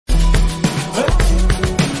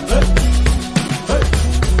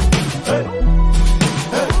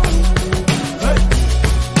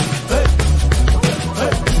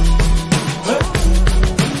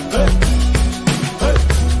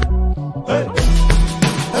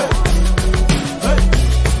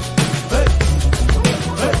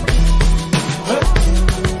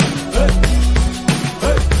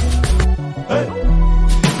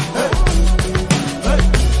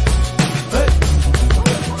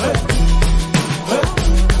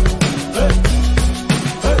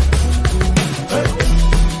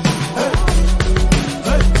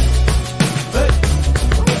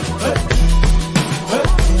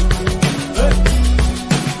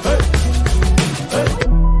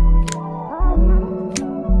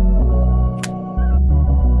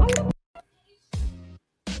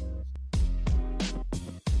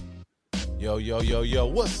Yo,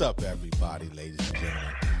 what's up, everybody, ladies and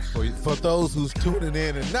gentlemen? For those who's tuning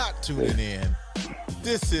in and not tuning in,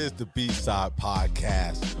 this is the B-Side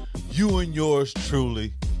Podcast. You and yours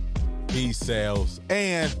truly, B-Sales.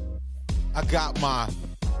 And I got my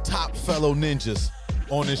top fellow ninjas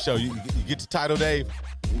on this show. You get the title, Dave?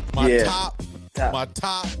 My top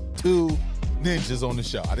two ninjas on the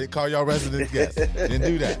show. I didn't call y'all resident guests. Didn't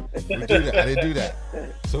do that. I didn't do that.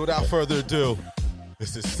 So without further ado,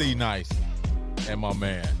 this is C Nice and my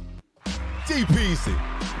man DPC.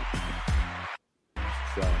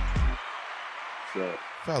 So,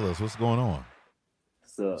 fellas, what's going on?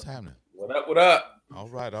 what's happening? What up? All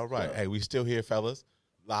right. Hey, we still here, fellas.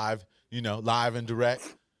 Live and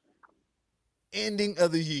direct. Ending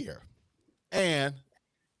of the year. And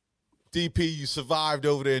DP, you survived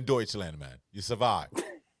over there in Deutschland, man. You survived.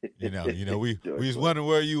 We was wondering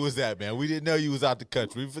where you was at, man. We didn't know you was out the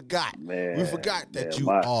country. We forgot. We forgot that you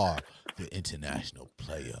are the international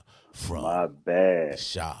player from my bad.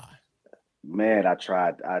 Shy. Man, I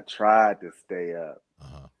tried to stay up.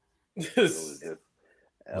 It was it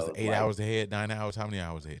 8 hours ahead, 9 hours? How many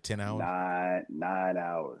hours ahead? 10 hours? 9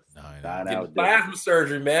 hours. 9 hours. Plasma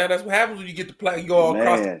surgery, man. That's what happens when you get the plasma. You go all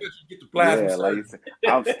across the country, you get the plasma surgery. Like said,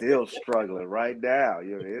 I'm still struggling right now.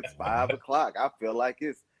 It's 5 o'clock. I feel like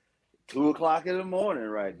it's 2 o'clock in the morning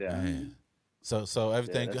right now. Man. So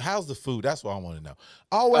everything. How's the food? That's what I want to know.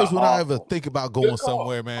 Always when I ever think about going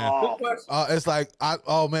somewhere, man, it's like,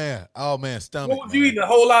 man, stomach. What was you eating? A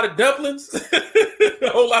whole lot of dumplings, a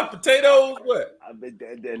whole lot of potatoes. What?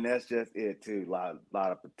 And that's just it too. A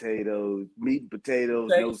lot of potatoes, meat and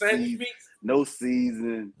potatoes, no season, no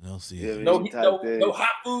season, no hot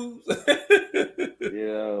foods.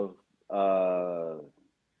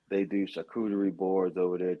 They do charcuterie boards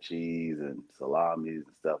over there, cheese and salamis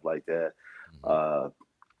and stuff like that. No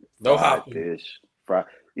hot fish, fry.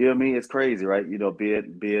 You know what I mean? It's crazy, right?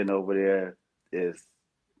 Being over there it's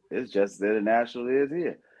just international it is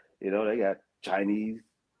here. They got Chinese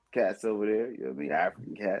cats over there. You know what I mean?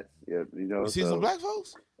 African cats. You see some black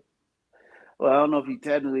folks? Well, I don't know if you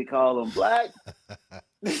technically call them black.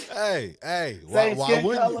 hey, why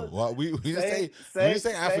wouldn't you? Why, we didn't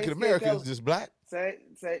say African Americans, just black. I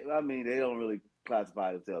mean, they don't really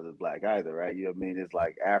classify themselves as black either, right? You know what I mean? It's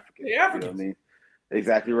like African. Yeah, Africans. You know what I mean?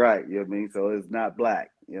 Exactly right. You know what I mean? So it's not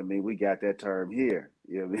black. You know what I mean? We got that term here.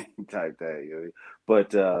 You know what I mean? Type thing. You know what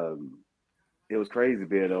I mean? But it was crazy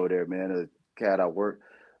being over there, man. The cat I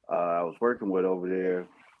was working with over there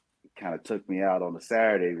kind of took me out on a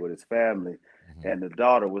Saturday with his family, and the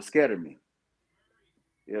daughter was scared of me.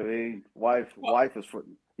 You know what I mean? Wife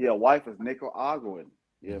is Nicaraguan.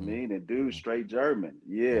 You know what I mean? And dude, straight German.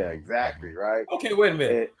 Yeah, exactly, right? Okay, wait a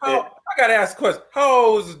minute. I got to ask a question. How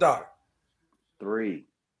old is his daughter? 3.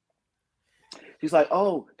 She's like,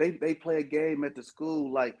 oh, they play a game at the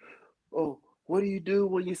school like, oh, what do you do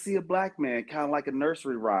when you see a black man? Kind of like a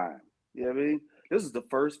nursery rhyme. You know what I mean? This is the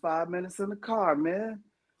first 5 minutes in the car, man.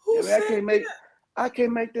 I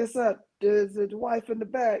can't make this up. There's the wife in the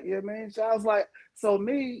back, you know what I mean? So I was like, so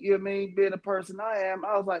me, you know what I mean, being the person I am,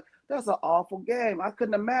 I was like, that's an awful game. I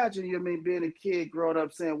couldn't imagine, you know what I mean, being a kid growing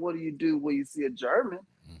up saying, what do you do when you see a German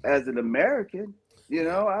as an American?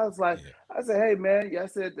 I was like, I said, hey man, I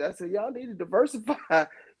said, y'all need to diversify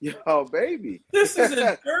y'all baby. This is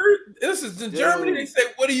in Germany. They say,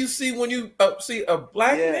 what do you see when you see a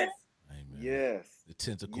black man? Yes. The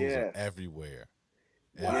tentacles are everywhere.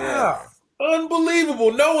 Wow.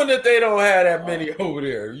 Unbelievable. Knowing that they don't have that many over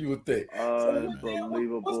there, you would think.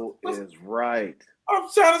 Unbelievable is right. I'm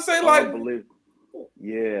trying to say, like,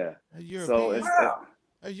 yeah. A European. So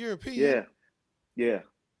a European. Yeah.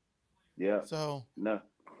 So no.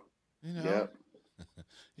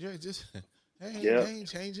 You're just they ain't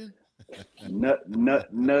changing.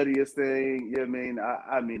 Nuttiest thing. You know what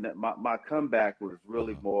I mean? My comeback was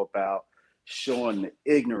really more about showing the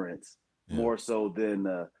ignorance more so than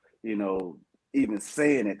even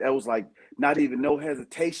saying it. That was like not even no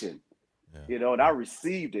hesitation. And I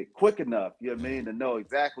received it quick enough, you know what I mean, to know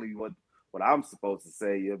exactly what I'm supposed to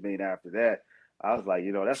say. You know what I mean? After that, I was like,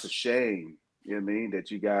 that's a shame. You know what I mean?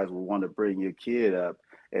 That you guys would want to bring your kid up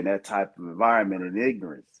in that type of environment and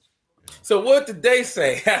ignorance. So what did they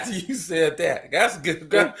say after you said that? That's good.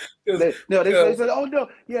 They said, oh no,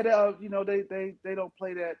 yeah, they don't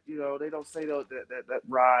play that, they don't say that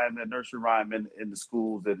rhyme, that nursery rhyme in the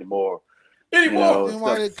schools anymore. Then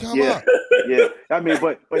why did it come up? Yeah, I mean,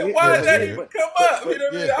 but why did that even come up?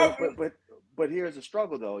 But here's the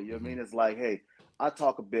struggle, though. You know what I mean? It's like, hey, I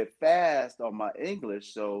talk a bit fast on my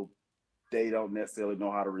English, so they don't necessarily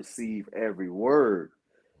know how to receive every word,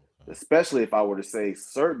 especially if I were to say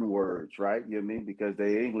certain words, right? You know what I mean? Because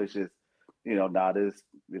their English is, not as,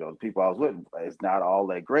 the people I was with, it's not all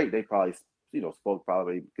that great. They probably, spoke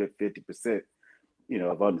probably a good 50%,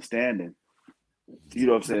 of understanding. You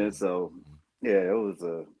know what I'm saying? So, yeah, it was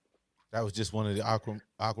that was just one of the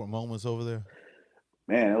awkward moments over there.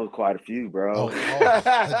 Man, it was quite a few, bro.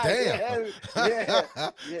 Damn.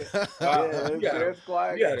 There's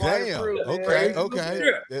quite a few.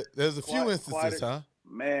 Okay. There's a few instances, huh?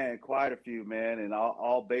 Man, quite a few, man, and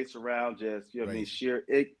all based around just sheer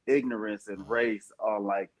ignorance and race on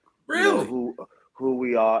like really who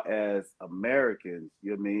we are as Americans.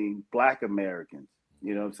 You know what I mean? Black Americans.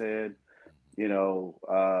 You know what I'm saying?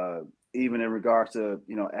 Even in regards to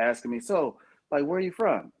asking me, so like, where are you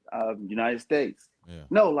from? United States. Yeah.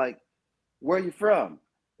 No, like, where are you from?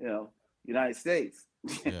 United States.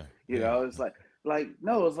 Yeah. It's like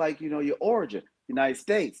no, it's like your origin. United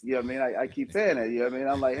States. You know what I mean? I keep saying that. You know what I mean?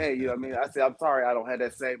 I'm like, hey, you know what I mean? I say, I'm sorry, I don't have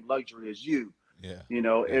that same luxury as you. Yeah.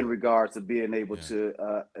 In regards to being able to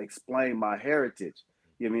explain my heritage.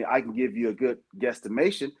 You know what I mean? I can give you a good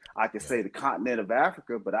guesstimation. I can say the continent of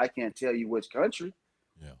Africa, but I can't tell you which country.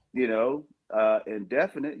 Yeah.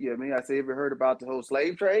 Indefinite. You know what I mean? I say, ever heard about the whole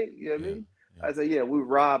slave trade? You know what I mean? Yeah. I say, yeah, we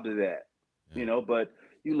robbed of that. Yeah. But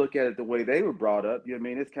you look at it the way they were brought up. You know what I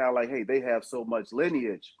mean? It's kind of like, hey, they have so much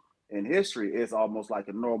lineage in history. It's almost like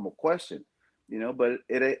a normal question, but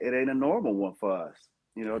it ain't a normal one for us,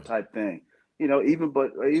 type thing.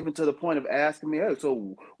 Even to the point of asking me, hey,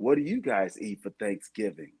 so what do you guys eat for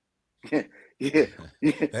Thanksgiving? yeah. They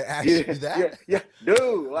asked you that? Yeah,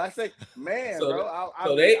 dude. Well, I say, man, so, bro.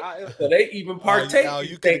 So they even partake. Oh,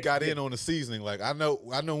 you could have got in on the seasoning. Like, I know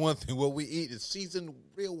one thing. What we eat is seasoned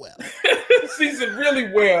real well. Seasoned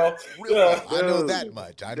really well. Well. I know that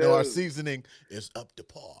much. I know our seasoning is up to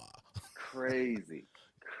par. Crazy.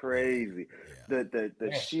 Yeah.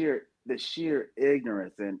 The sheer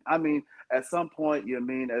ignorance, and I mean, at some point, you know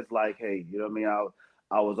what I mean, it's like, hey, you know what I mean,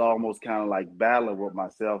 I was almost kind of like battling with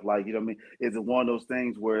myself, like, you know what I mean, is it one of those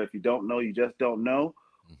things where if you don't know, you just don't know,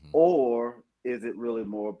 or is it really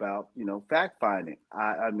more about fact finding?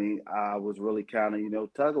 I mean, I was really kind of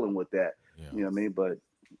tuggling with that, you know what I mean, but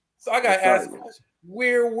so I gotta ask,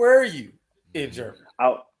 where were you in Germany?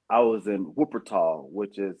 I was in Wuppertal,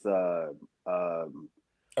 which is a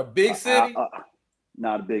big city.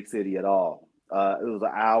 Not a big city at all. It was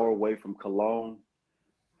an hour away from Cologne,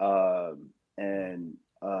 and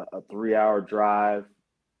a 3-hour drive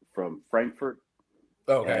from Frankfurt.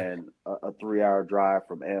 Okay. And a 3-hour drive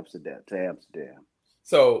from Amsterdam to Amsterdam.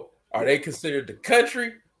 So, are they considered the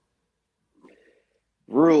country?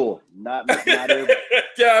 Rural, not everybody.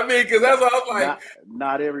 Yeah, I mean, because that's what I was like.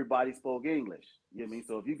 Not everybody spoke English. You know what I mean?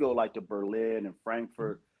 So if you go like to Berlin and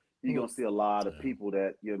Frankfurt, you're gonna see a lot of people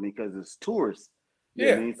that because it's tourists. You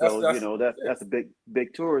know what I mean? So that's a big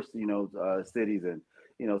tourist cities, and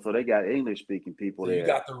so they got English speaking people there. You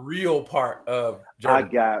got the real part of Germany. I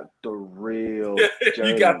got the real.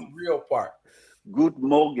 You got the real part. Good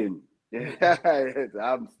Morgen.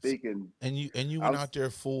 I'm speaking. And you went out there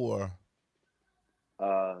for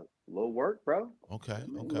little work, bro. Okay.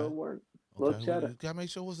 Little work. Little cheddar. You gotta make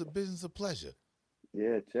sure it was a business of pleasure.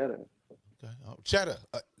 Yeah, cheddar. Okay. Cheddar.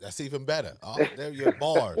 That's even better. Oh, there you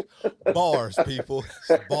go. Bars, people.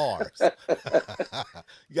 Bars.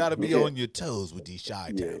 You got to be on your toes with these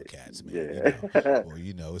Chi-Town cats, man. Yeah.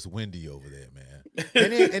 It's windy over there, man.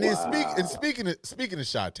 And then speaking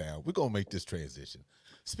of Chi-Town, we're gonna make this transition.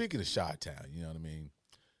 Speaking of Chi-Town, you know what I mean.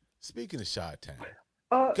 Speaking of Chi-Town,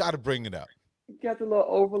 got to bring it up. You got the little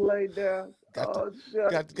overlay there. Got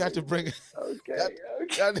to bring it. Okay.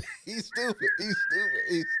 He's stupid.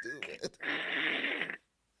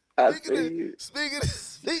 Speaking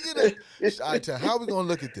of Chi-Town, how are we gonna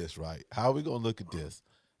look at this, right? How are we gonna look at this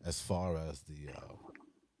as far as the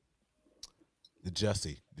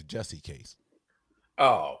Jesse case?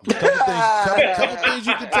 Oh, couple things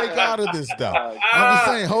you can take out of this, though. I'm just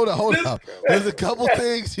saying. Hold up. There's a couple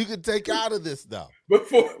things you can take out of this, though.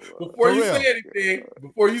 Before you say anything,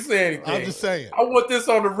 I'm just saying. I want this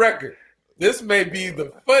on the record. This may be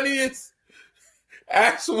the funniest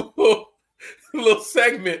actual little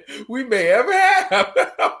segment we may ever have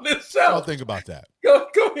on this show. I'll think about that. Go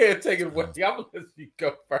ahead and take it away. I'm gonna let you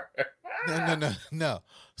go first. No.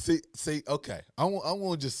 See. Okay, I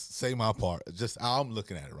won't just say my part. Just how I'm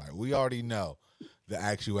looking at it. Right. We already know the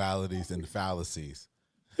actualities and the fallacies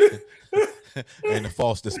and the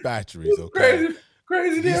false dispatcheries. Okay.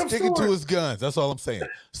 Crazy He's damn sticking story. to his guns. That's all I'm saying.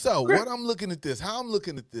 So what I'm looking at this, how I'm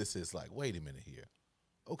looking at this is like, wait a minute here.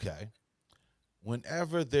 Okay.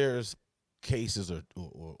 Whenever there's cases or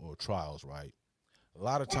trials, right? A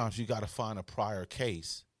lot of times you got to find a prior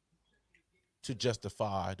case to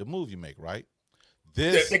justify the move you make, right?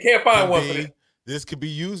 This they can't find one for that. This could be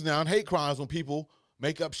used now in hate crimes when people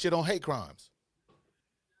make up shit on hate crimes.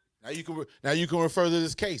 Now you can refer to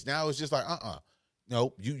this case. Now it's just like,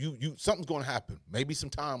 no, you something's going to happen. Maybe some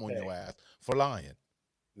time on your ass for lying.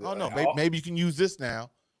 Oh no, maybe you can use this now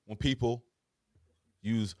when people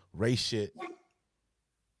use race shit.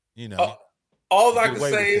 You know. All I can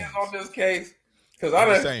say is on this case, because I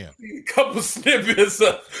done seen a couple snippets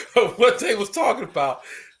of what they was talking about.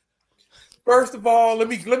 First of all, let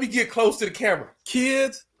me get close to the camera.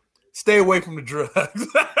 Kids, stay away from the drugs.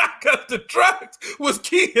 Because the drugs was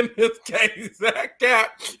key in this case. That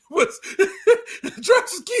cat was the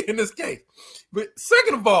drugs was key in this case. But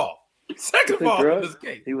second of all, in this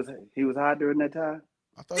case. He was high during that time?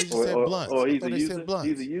 I thought he just said blunts. Or he's a user?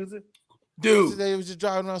 He's a user? Dude. They was just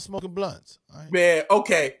driving around smoking blunts. Right? Man,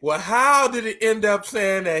 okay. Well, how did it end up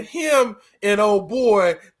saying that him and old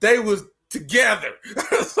boy, they was together?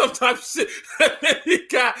 Some type of shit. And then he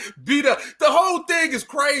got beat up. The whole thing is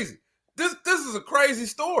crazy. This is a crazy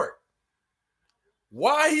story.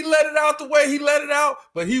 Why he let it out the way he let it out,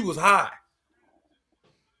 but he was high.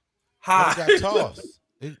 But he got tossed.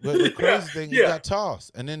 But the crazy thing, he got tossed.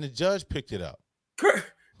 And then the judge picked it up.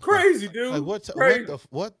 Crazy, dude. Like what?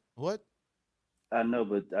 I know,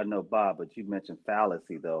 Bob, but you mentioned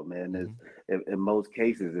fallacy, though, man. In most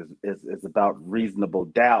cases, it's about reasonable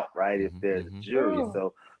doubt, right? If there's a jury.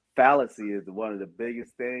 So fallacy is one of the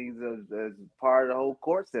biggest things as part of the whole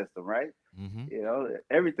court system, right? You know,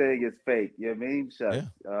 everything is fake. You know what I mean? Shucks.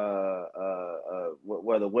 Yeah.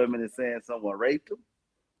 Whether women is saying someone raped them,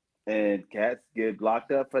 and cats get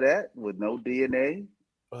locked up for that with no DNA.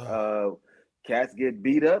 Cats get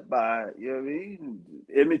beat up by, you know what I mean,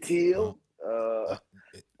 Emmett Till.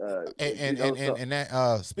 And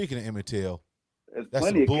that speaking of Emmett Till, that's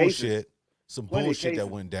some bullshit. Some bullshit that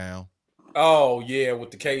went down. Oh yeah,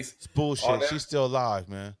 with the case. It's bullshit. She's still alive,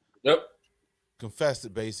 man. Yep. Confessed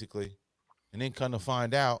it basically, and then come to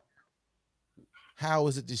find out, how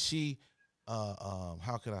is it that she,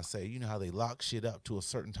 how can I say? You know how they lock shit up to a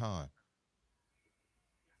certain time.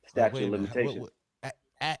 Statute of limitations.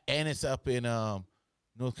 And it's up in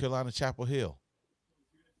North Carolina, Chapel Hill.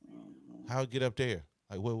 How it get up there?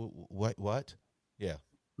 Like what? Yeah.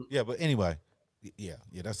 But anyway, yeah,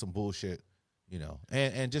 that's some bullshit, you know.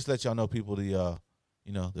 And just let y'all know, people, you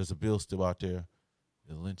know, there's a bill still out there,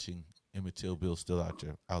 the lynching Emmett Till bill still out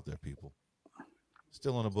there, people.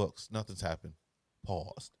 Still on the books. Nothing's happened.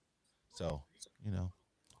 Paused. So, you know,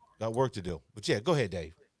 got work to do. But yeah, go ahead,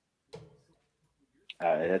 Dave.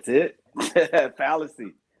 That's it.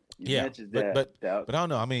 Fallacy. But I don't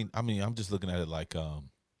know. I mean, I'm just looking at it like,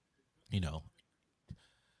 you know,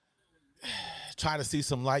 try to see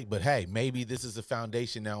some light. But hey, maybe this is a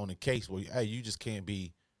foundation now on the case where you just can't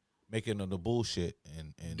be making the bullshit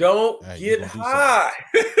and don't get high.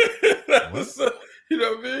 You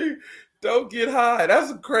know what I mean? Don't get high.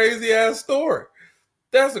 That's a crazy ass story.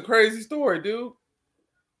 That's a crazy story, dude.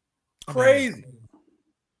 Crazy.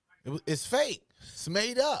 It's fake. It's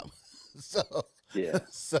made up. So yeah.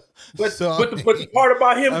 But the part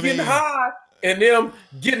about him getting high and them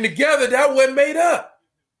getting together, that wasn't made up.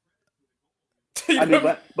 I mean,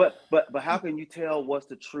 but how can you tell what's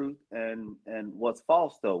the truth and what's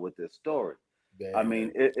false though with this story? Damn. I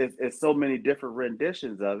mean, it's so many different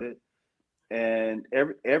renditions of it, and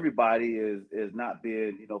everybody is not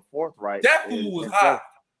being, you know, forthright. That fool was high.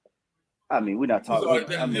 I mean, we're not talking.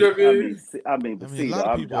 I mean, a lot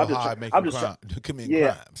of people are high committing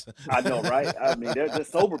crimes. I know, right? I mean, there's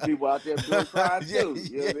just sober people out there doing crimes too.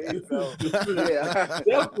 You know what I mean? So, yeah.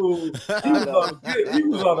 That fool, he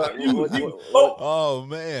was floating. Oh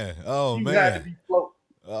man, he had to be floating.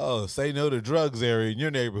 Oh, say no to drugs area in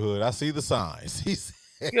your neighborhood. I see the signs. He's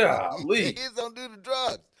golly. Kids don't do the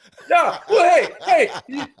drugs. No, well, hey,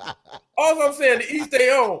 all I'm saying, to each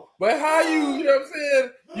their own. But how you know what I'm saying?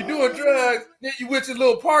 You doing drugs, then you with your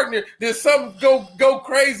little partner, then something go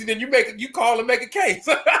crazy, then you call and make a case.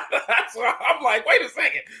 So I'm like, wait a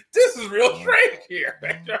second, this is real strange here. You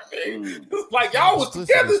know what I mean? It's like y'all was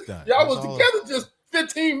together, just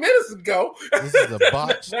 15 minutes ago. This is a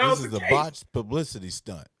botch. This is a botched publicity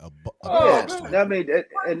stunt. I mean,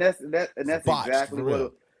 and that's exactly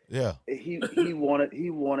what. Yeah. He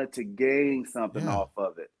wanted to gain something off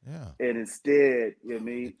of it. Yeah. And instead, you know what I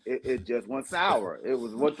mean, it just went sour. It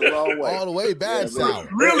went the wrong way. All the way bad sour.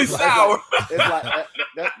 Really sour. It's like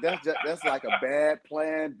that's like a bad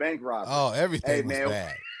planned bank robbery. Oh, everything was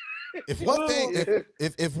bad. If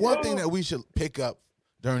one thing that we should pick up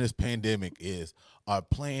during this pandemic is our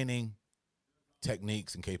planning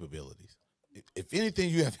techniques and capabilities. If anything,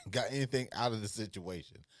 you haven't got anything out of the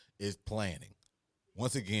situation, is planning.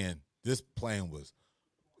 Once again, this plan was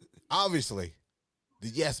obviously the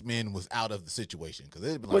yes men was out of the situation because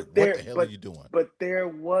they'd be like, "What the hell are you doing?" But there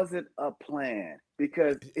wasn't a plan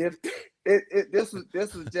because if this was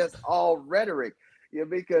just all rhetoric,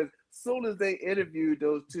 because soon as they interviewed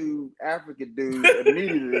those two African dudes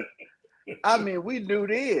immediately, I mean, we knew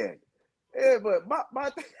then. Yeah, but my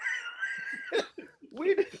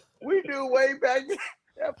we knew way back then.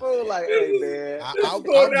 That fool like, hey man, I'm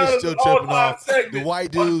just still tripping off the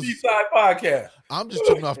white dudes. B-side podcast. I'm just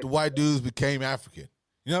tripping off the white dudes became African.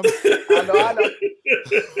 You know what I mean? I know.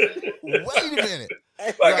 Wait a minute.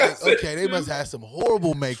 Okay, they must have some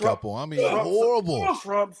horrible makeup on. I mean, horrible.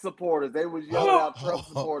 Trump supporters. They was yelling out Trump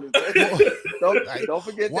supporters. Don't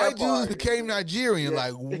forget white that part. dudes became Nigerian.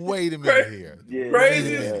 Like, wait a minute here. Yeah,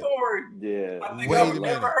 craziest story. Yeah. I think I've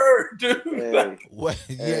never heard, dude.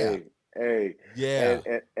 Hey,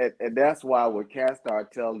 and that's why when cats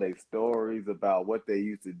start telling their stories about what they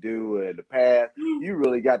used to do in the past, you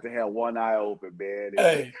really got to have one eye open, man.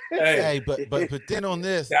 Hey, but then on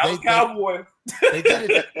this, Cowboy. They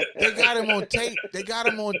did it. They got him on tape. They got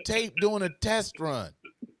him on tape doing a test run.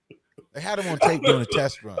 They had him on tape doing a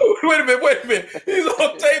test run. Wait a minute. He's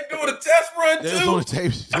on tape doing a test run too. They was on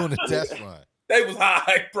tape doing a test run. They was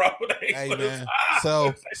high, bro. Hey man.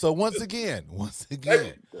 So once again, they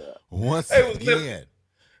did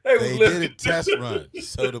a test run.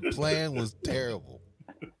 So the plan was terrible.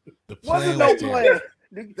 The plan was terrible.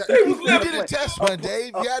 You did a test run,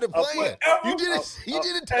 Dave. You had a plan. You did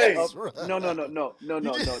a test run. No.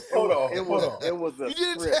 Hold on. It was a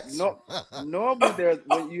script. Normally,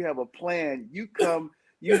 when you have a plan, you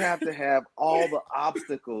have to have all the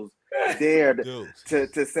obstacles there to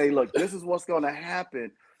say, look, this is what's going to happen,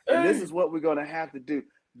 and this is what we're going to have to do.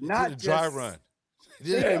 Not just dry run.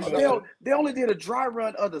 They only did a dry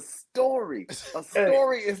run of the story. A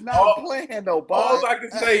story is not a plan, though, Bob. All I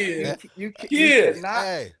can say is, you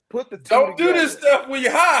cannot put the two don't together. do this stuff when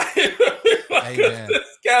you're high. Hey, man.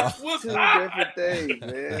 Two different things,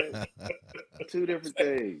 man. Two different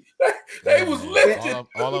things. They was lifted.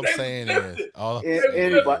 All I'm saying is,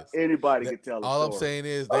 anybody can tell. All I'm saying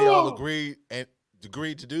is, they all agreed to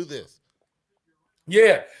do this.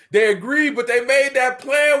 Yeah, they agreed, but they made that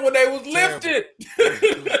plan when they was lifted.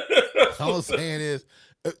 All I'm saying is,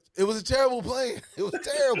 it was a terrible plan. It was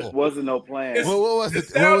terrible. It wasn't no plan. What was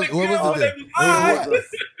it? What was it?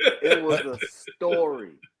 It was a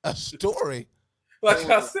story. A story? Like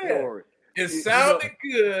I said, it sounded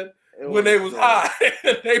good when they was high.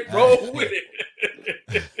 They rolled with it.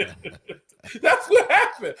 That's what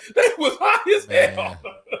happened. They was high as hell.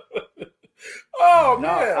 Oh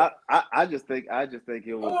man! I just think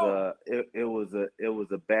it was it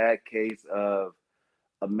was a bad case of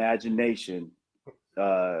imagination. You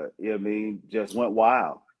know what I mean? Just went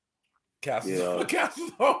wild. Imagination.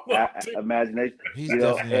 He's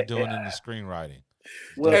definitely doing in the screenwriting.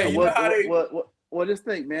 Well, just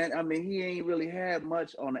think, man. I mean, he ain't really had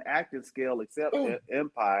much on the acting scale except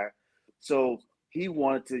Empire, so he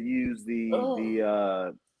wanted to use the what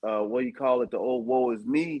do you call it? The old "woe is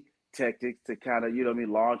me" tactics to kind of,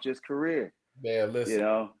 launch his career. Man, listen.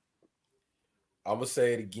 I'm gonna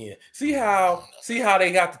say it again. See how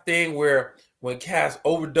they got the thing where when cats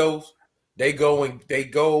overdose, they go and they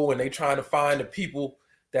trying to find the people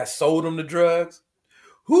that sold them the drugs.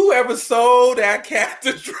 Whoever sold that cat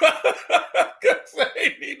the drugs,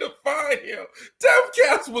 they need to find him. Them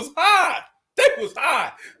cats was high. They was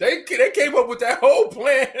high. They came up with that whole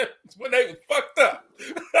plan when they was fucked up.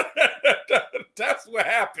 That's what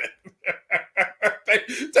happened.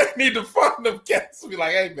 They need to find them cats and be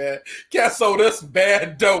like, hey man, cats sold us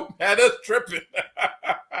bad dope, had us tripping.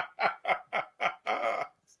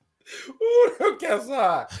 Ooh, them cats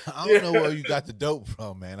high. I don't know where you got the dope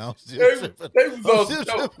from, man. I'm still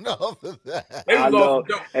tripping off of that. I know.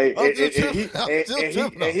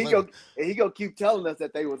 He gonna keep telling us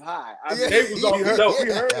that they was high. They was on dope.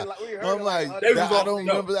 We heard it. I'm like, I don't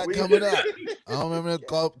remember that coming up. I don't remember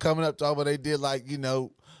that coming up talking about they did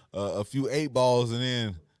a few 8 balls and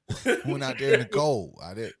then went out there in the cold.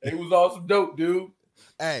 They was on some dope, dude.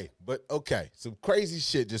 Hey, but okay, some crazy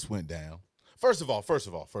shit just went down. First of all,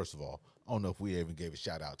 I don't know if we even gave a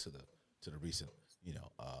shout out to the recent,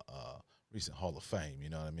 recent Hall of Fame.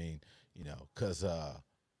 You know what I mean? Because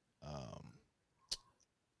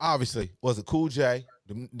obviously was it Cool J,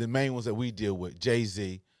 the main ones that we deal with,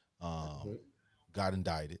 Jay-Z, got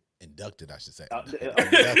inducted, I should say.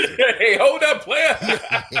 Hey, hold up, player.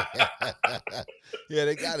 Yeah,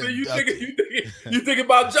 they got so inducted. You think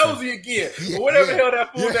about Josie again, or whatever the hell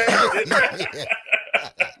that fool name is.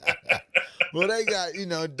 Well, they got,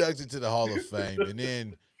 inducted to the Hall of Fame. And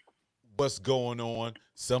then what's going on?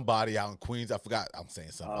 Somebody out in Queens, I forgot, I'm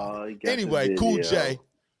saying somebody. Anyway, Cool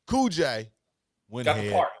J went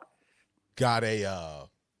ahead, got a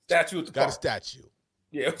statue at the park. A statue.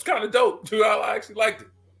 Yeah, it was kind of dope, too. I actually liked it.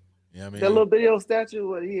 Yeah, I mean, that little video statue,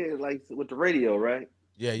 what he had, like with the radio, right?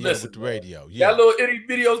 Yeah, listen, with the radio. Yeah, that little itty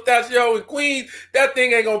video statue in Queens, that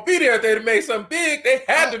thing ain't gonna be there if they make something big. They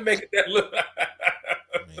had to make it that little.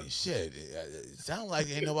 I mean, shit. It sounds like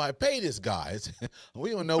ain't nobody pay this guy.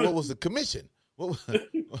 We don't know what was the commission. What was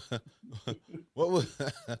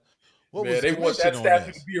Man, they want that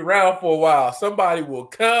statue to be around for a while. Somebody will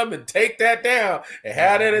come and take that down and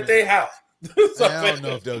have that at their house. So, I don't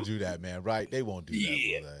know if they'll do that, man. Right? They won't do that,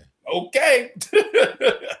 will they? Okay.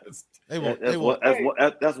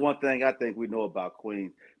 That's one thing I think we know about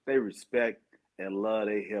Queen. They respect and love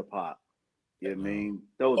their hip hop. You know what I mean?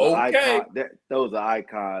 Those are icons. Those are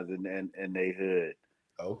icons in their hood.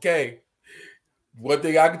 Okay. One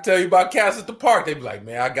thing I can tell you about cats at the park, they be like,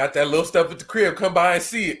 man, I got that little stuff at the crib. Come by and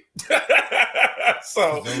see it.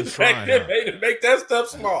 So they made it make that stuff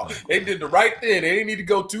small. They did the right thing. They didn't need to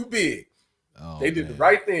go too big. They did the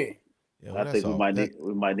right thing. Yeah, well, I think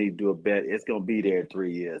we might need to do a bet. It's gonna be there in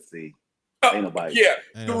 3 years. See, ain't nobody. Yeah,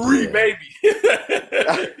 3 maybe.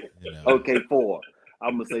 Okay, 4.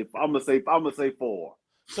 I'm gonna say 4.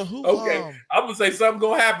 So who? Okay, I'm gonna say something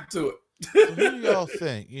gonna happen to it. So who do y'all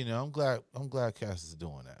think? I'm glad Cass is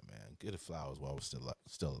doing that, man. Get the flowers while we're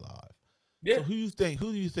still alive. Yeah. So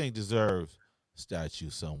who do you think deserves a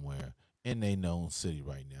statue somewhere in a known city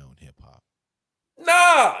right now in hip hop?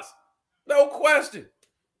 Nas, no question.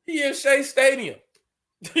 He in Shea Stadium.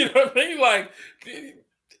 You know what I mean? Like,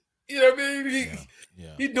 you know what I mean?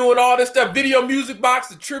 He doing all this stuff. Video Music Box,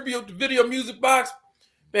 the tribute to Video Music Box.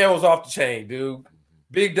 Man, was off the chain, dude.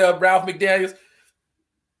 Big Dub, Ralph McDaniels.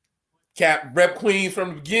 Cap rep Queen from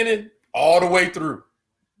the beginning all the way through.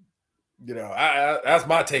 That's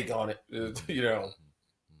my take on it.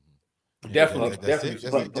 Definitely.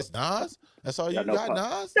 Just Nas? That's all you got,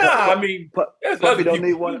 Nas? Nah, I mean, Puffy don't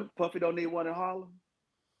need one. Puffy don't need one in Harlem.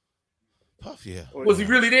 Puff, yeah. Was he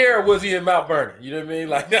really there, or was he in Mount Vernon? You know what I mean?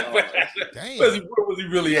 Like, damn. Where was he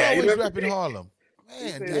really at? Always repping Harlem.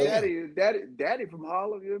 Man, Daddy from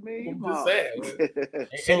Harlem. You know what I mean? I'm just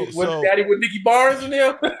saying. So Daddy with Nicky Barnes and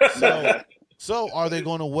them. So are they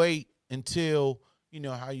going to wait until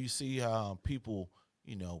how you see people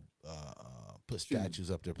put statues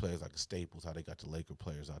up there, players like the Staples, how they got the Laker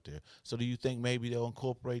players out there? So do you think maybe they'll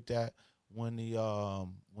incorporate that when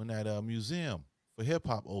that museum for hip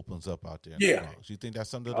hop opens up out there? Yeah. Do you think that's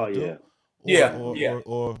something they'll do?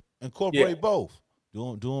 Or incorporate both.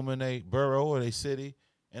 Do them in a borough or a city,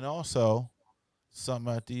 and also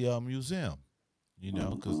something at the museum.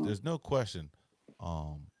 Because there's no question.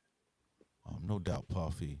 No doubt,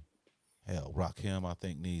 Puffy. Hell, Rakim, I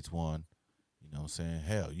think, needs one. You know what I'm saying?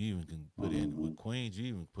 Hell, you even can put in with Queens. You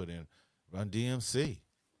even put in Run DMC.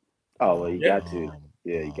 Oh, well, you got to.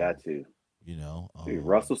 Yeah, you got to.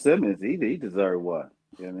 Russell Simmons, he deserved one.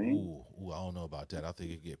 You know what I mean? Ooh, I don't know about that. I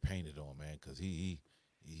think it get painted on, man, because he.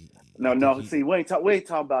 See, we ain't talking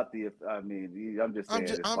about the. I mean, I'm just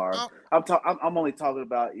saying I'm only talking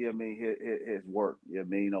about. You know what I mean? His work. You know what I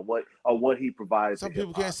mean? Or what he provides. Some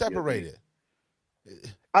people can't separate it.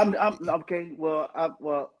 I'm okay.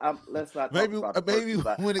 Let's not. Maybe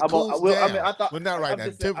when it cools down. I mean, I thought. Well, not right now.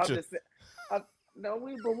 Temperature. No,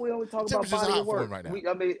 we only talk about body of work. Right now.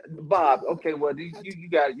 Bob. Okay, well, you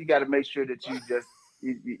got to make sure that you just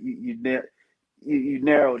you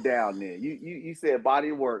narrow down there. You said body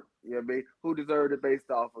of work. You know what I mean? Who deserved it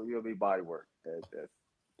based off of body work?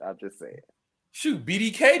 I'm just saying. Shoot,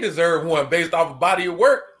 BDK deserved one based off of body of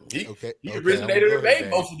work. He originated and made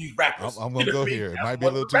most of these rappers. I'm gonna go here. It might be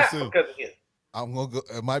a little too soon. I'm gonna go.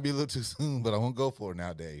 It might be a little too soon, but I'm gonna go for it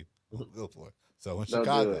now, Dave. Go for it. So in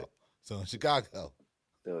Chicago.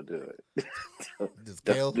 Don't do it.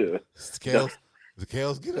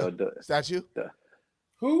 Scales get a statue.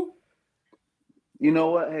 Who? You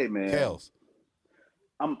know what? Hey, man. Kales.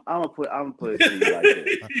 I'm gonna put it to you like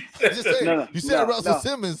this. Just saying, you said Russell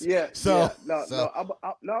Simmons. Yeah. So I'm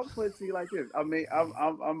gonna put it to you like this. I mean, I'm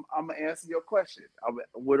gonna answer your question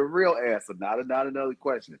with a real answer, not another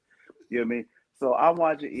question. You know what I mean? So I'm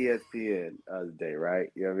watching ESPN the other day,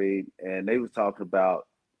 right? You know what I mean? And they was talking about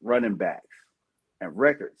running backs and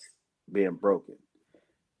records being broken.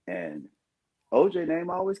 And OJ name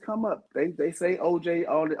always come up. They say OJ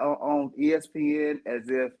on ESPN as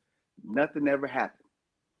if nothing ever happened.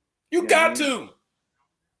 You got to.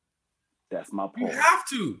 That's my point. You have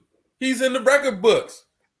to. He's in the record books.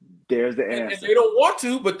 There's the answer. And they don't want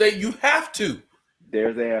to, but you have to.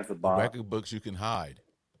 There's the answer, Bob. The record books you can hide.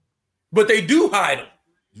 But they do hide them.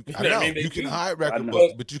 I know. You can hide record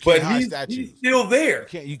books, but you can't hide statues. He's still there.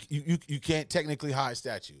 You can't technically hide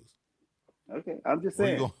statues. Okay, I'm just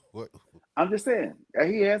saying. I'm just saying.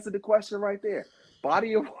 He answered the question right there.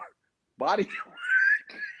 Body of work.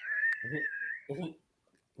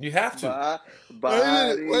 You have to. Wait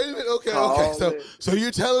a minute. Okay. So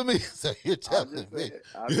you're telling me. So you're telling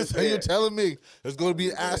me there's going to be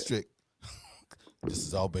an asterisk. This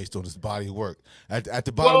is all based on his body of work. At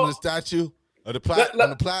the bottom of the statue or the plaque on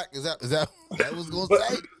the plaque. Is that what's going to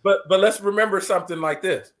say? But let's remember something like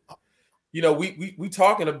this. You know, we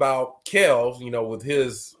talking about Kells, you know, with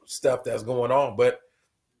his stuff that's going on, but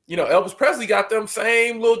you know, Elvis Presley got them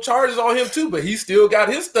same little charges on him too, but he still got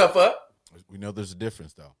his stuff up. We know there's a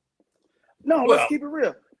difference though. No, let's keep it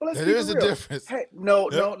real. There is a difference. Hey, no.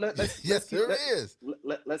 Yes, there is.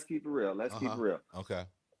 Let's keep it real. Let's keep it real. Okay.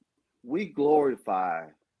 We glorify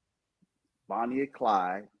Bonnie and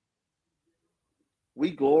Clyde.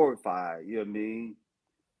 We glorify, you know what I mean,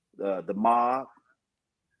 the mob.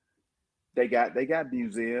 They got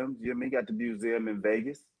museums, you know what I mean? Got the museum in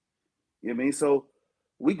Vegas. You know what I mean? So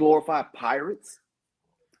we glorify pirates.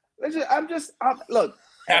 Look.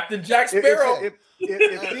 Captain Jack Sparrow. If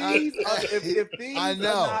these are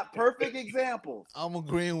not perfect examples. I'm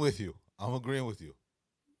agreeing with you.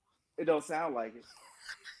 It don't sound like it.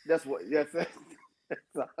 That's what. Yes.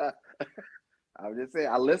 I'm just saying.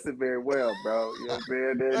 I listen very well, bro. You know what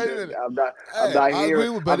I'm saying? I'm not I here. agree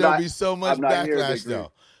with, but there'll be so much backlash,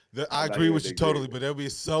 though. I agree with you totally, agree. But there'll be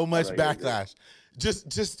so much backlash.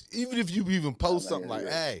 Just even if you even post something like,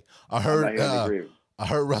 "Hey, I heard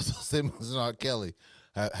Russell Simmons and R. Kelly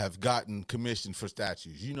have gotten commissioned for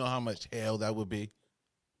statues." You know how much hell that would be?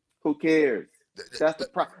 Who cares? That's the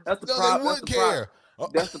problem. They wouldn't care.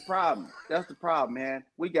 That's the problem, man.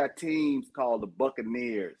 We got teams called the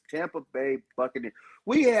Buccaneers, Tampa Bay Buccaneers.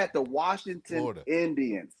 We had the Washington Florida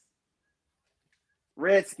Indians,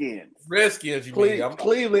 Redskins,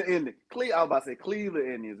 Cleveland Indians. I was about to say Cleveland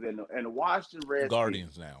Indians and the Washington Redskins.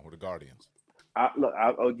 Guardians now. We're the Guardians.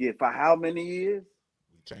 For how many years?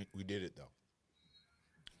 We did it though.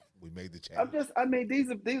 We made the change.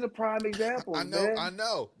 These are prime examples. I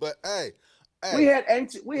know, but hey, we had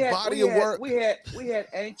Ancient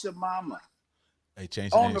Mama. They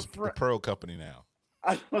changed the name to Pearl Company now.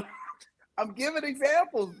 I'm giving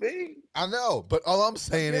examples, B. I know, but all I'm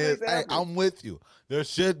saying is, hey, I'm with you. There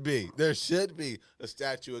should be a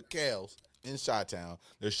statue of Kells in Chi-Town.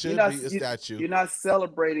 There should be a statue. You're not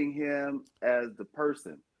celebrating him as the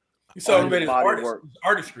person. You celebrate his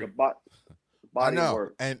artistry. I know,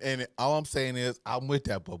 work. And all I'm saying is I'm with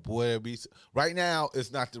that, but boy, right now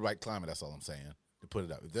it's not the right climate. That's all I'm saying to put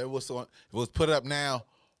it up. If it was put up now,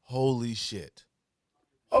 holy shit.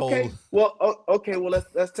 Okay,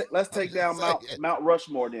 let's take down Mount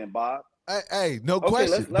Rushmore then, Bob. Hey, no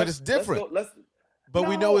question, but it's different.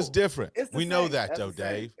 We know it's different. We know that though,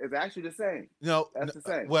 Dave. It's actually the same. No, that's the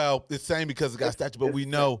same. Well, it's the same because it got statue, but we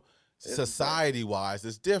know society-wise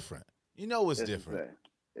it's different. You know it's different.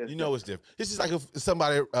 It's different. It's just like if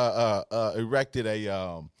somebody erected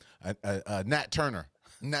a Nat Turner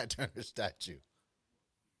statue.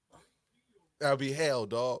 That'll be hell,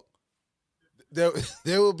 dog. There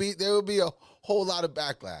will be a whole lot of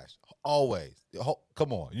backlash. Always.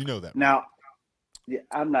 Come on, you know that. Now,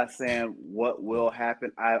 I'm not saying what will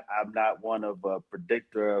happen. I'm not one of a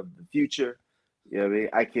predictor of the future. You know what I mean?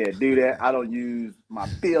 I can't do that. I don't use my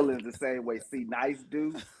feelings the same way C Nice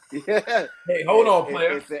do. Yeah. Hey, hold on,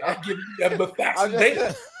 player. I'll give you that but facts and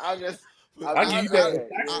data. I'll give you that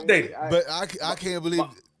facts and data. But I can't believe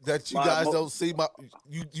that you guys don't see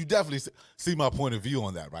you definitely see my point of view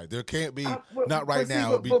on that, right? There can't be not right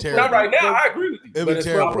now. It'd be terrible. Not right now. I agree with you. It'd be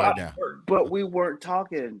terrible right now. But we weren't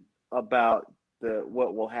talking about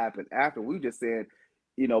what will happen after. We just said,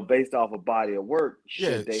 based off a body of work,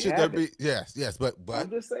 should there be? Yes, but I'm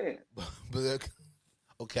just saying. But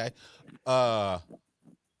okay,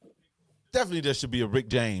 definitely there should be a Rick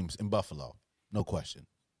James in Buffalo, no question.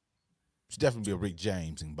 Should definitely be a Rick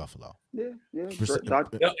James in Buffalo. Yeah. Griselda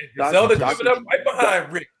coming up right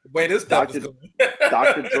behind Rick. The way this stuff is going.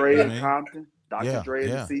 Dr. Dre in Compton. Dr. Dre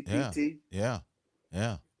in the CPT. Yeah.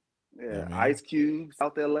 Ice Cube,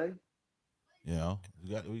 South LA. You know,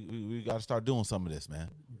 we got to start doing some of this, man.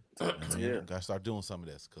 Got to start doing some of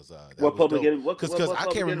this because what public? Because I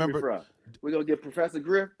can't remember. We're gonna get Professor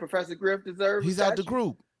Griff. Professor Griff deserves. He's out the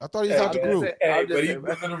group. I thought he's out the group. But he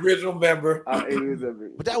was an original member.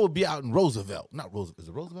 But that would be out in Roosevelt, not Roosevelt. Is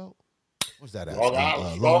it Roosevelt? What's that?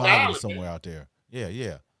 Long Island, somewhere out there. Yeah.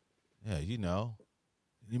 You know,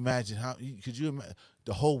 you imagine could you imagine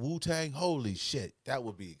the whole Wu-Tang? Holy shit, that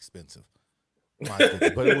would be expensive. But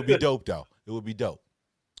it would be dope though. It would be dope.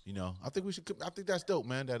 You know, I think that's dope,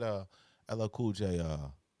 man. That LL Cool J,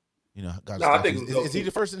 you know, got. No, I think is he the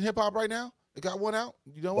first in hip hop right now? They got one out.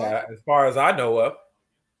 You know what? As far as I know of.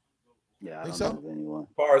 Yeah, I don't know of anyone.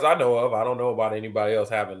 As far as I know of, I don't know about anybody else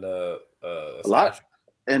having a lot.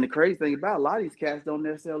 And the crazy thing about a lot of these cats don't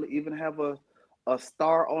necessarily even have a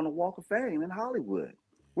star on the Walk of Fame in Hollywood.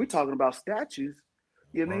 We're talking about statues.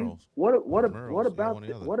 You know what I mean? What about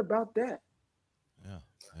that? Yeah.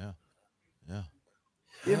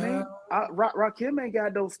 You know what I mean? Rakim ain't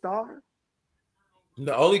got no star.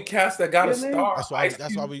 The only cast that got a star. That's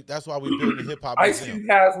why we build the hip hop. Ice Cube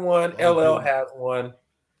has one. LL has one,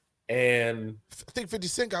 and I think 50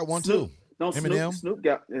 Cent got one too. No, Snoop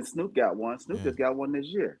got one. Snoop just got one this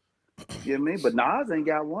year. You know what I mean? But Nas ain't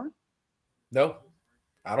got one. No,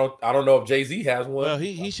 I don't know if Jay-Z has one. Well,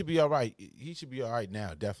 he should be all right. He should be all right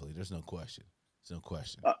now. Definitely, there's no question. So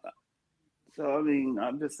I mean,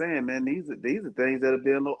 I'm just saying, man. These are things that have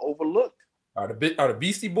been a little overlooked. Are the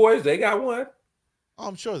Beastie Boys? They got one. Oh,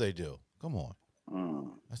 I'm sure they do. Come on,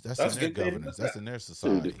 that's in their governance. That's in their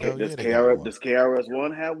society. Dude, does KRS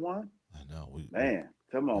One have one? I know. Man,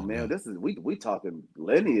 come on, man. This is we talking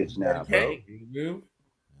lineage now, bro. Yeah. You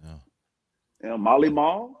know, Molly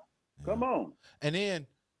Mall. Come on. And then,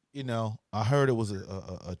 you know, I heard it was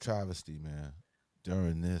a travesty, man,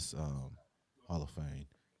 during this Hall of Fame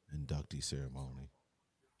inductee ceremony.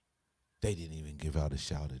 They didn't even give out a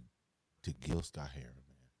shout to Gil Scott-Heron, man.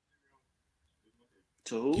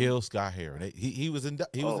 To who? Gil Scott-Heron. He was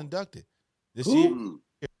inducted this year.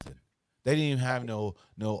 They didn't even have no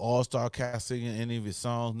all-star cast singing any of his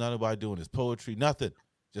songs. Nobody doing his poetry. Nothing.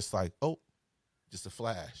 Just like just a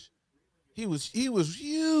flash. He was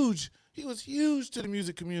huge. He was huge to the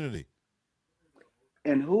music community.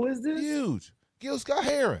 And who is this? Huge. Gil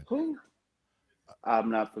Scott-Heron. Who?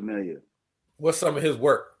 I'm not familiar. What's some of his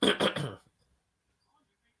work?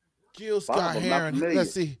 Gil Scott-Heron.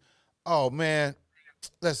 Let's see. Oh man.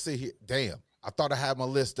 Let's see here. Damn. I thought I had my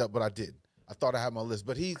list up, but I didn't. I thought I had my list,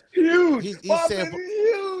 but he's huge. He's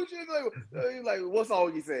huge. He's like, what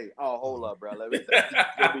song you say? Oh, hold up, bro.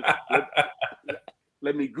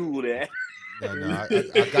 Let me Google that. No, I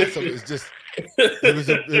got some. It's just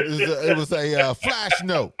it was a flash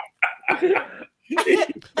note.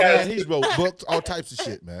 Man, he's wrote books, all types of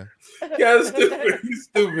shit, man. Yeah, stupid. He's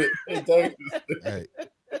stupid. Hey.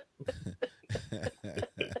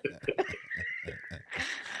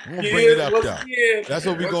 I'm gonna bring it up, though. That's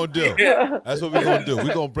what we're gonna do. That's what we're gonna do.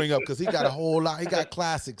 We're gonna bring up because he got a whole lot. He got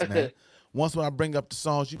classics, man. Once when I bring up the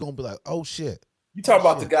songs, you're gonna be like, oh shit. You talk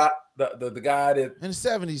about the guy that in the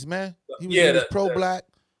 70s, man. He was pro-black.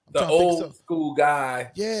 The old school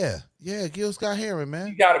guy. Yeah, Gil Scott-Heron, man.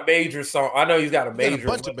 He got a major song. I know he's got a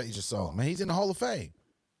bunch of major songs, man. He's in the Hall of Fame.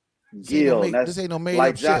 Gil, this ain't no made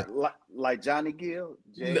up shit. Like Johnny Gill.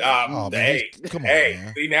 Hey, come on,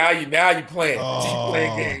 man. See, now you playing. Oh,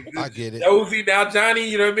 playing games. I get it. Nosy now, Johnny.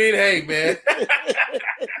 You know what I mean? Hey, man.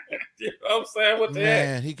 You know what I'm saying? What the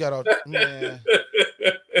heck? He got all. Man,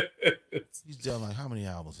 he's done like how many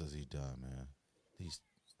albums has he done, man? Let's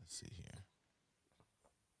see here.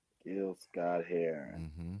 Gil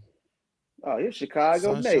Scott-Heron. Mm-hmm. Oh, he's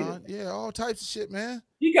Chicago native. Yeah, all types of shit, man.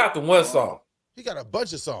 He got the one song. He got a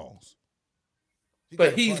bunch of songs.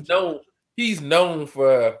 But he's known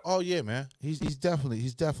for. Oh yeah, man. He's definitely,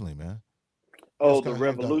 man. Oh, the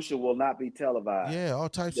revolution will not be televised. Yeah, all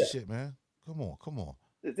types of shit, man. Come on.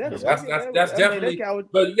 That's definitely.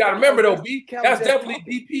 But you gotta remember though, that's definitely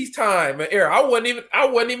DP's time and era. I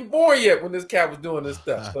wasn't even born yet when this cat was doing this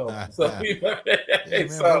stuff. So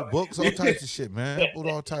books, all types of shit, man.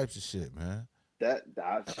 All types of shit, man.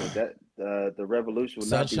 The revolution will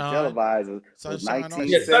not be televised. Sunshine,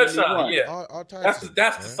 1971. Yeah, all types.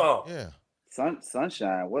 That's the song. Yeah.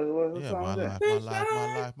 Sunshine. What song is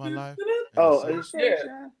that? My life. Oh, it's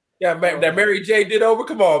Sunshine. Yeah, that Mary J did over.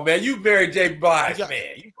 Come on, man. You Mary J. Blige, man.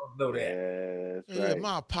 You don't know that. Yeah, right.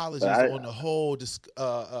 My apologies on the whole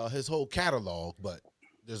his whole catalog, but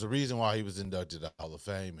There's a reason why he was inducted to the Hall of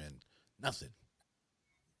Fame, and nothing.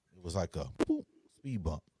 It was like a boop, speed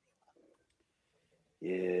bump.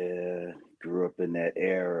 Yeah, grew up in that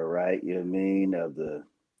era, right? You know what I mean? Of the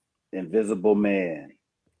Invisible Man.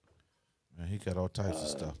 Man, he got all types of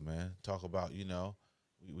stuff, man. Talk about, we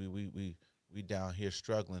down here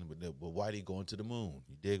struggling with Whitey going to the moon.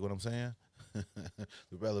 You dig what I'm saying?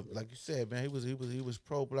 The brother, like you said, man, he was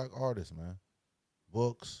pro black artist, man.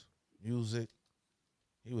 Books, music,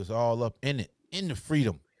 he was all up in it, in the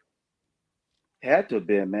freedom. Had to have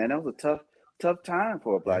been, man. That was a tough time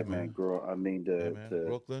for a black man growing. I mean, to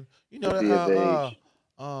Brooklyn, be of age.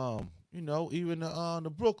 Even the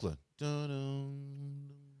Brooklyn.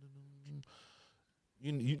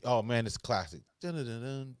 Oh man, it's classic. Okay.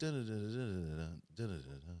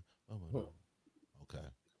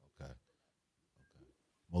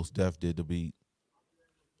 Most Def did the beat.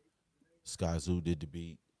 Sky Zoo did the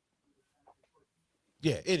beat.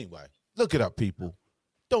 Yeah, anyway, look it up, people.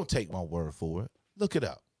 Don't take my word for it. Look it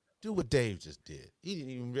up. Do what Dave just did. He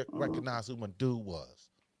didn't even recognize who my dude was.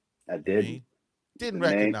 I didn't. Didn't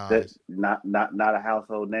recognize. Not a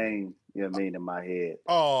household name, you know what I mean, in my head.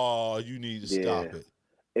 Oh, you need to stop it.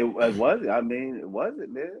 It wasn't. I mean, it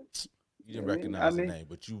wasn't, man. You didn't recognize the name,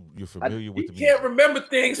 but you're familiar with the music. You can't remember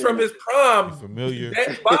things from his prom. You're familiar.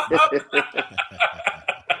 Hey,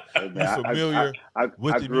 man, you're familiar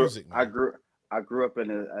with the music, man. I grew up in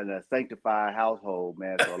a sanctified household,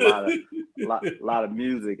 man. So a lot of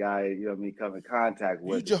music I come in contact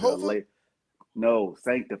with. You Jehovah? No,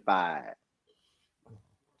 sanctified.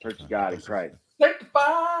 Church of God in Christ.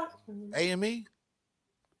 Sanctified. AME?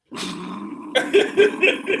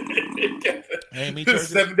 AME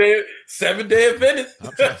churches? Seven day Adventist.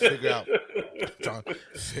 I'm trying to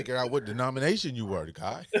figure out what denomination you were,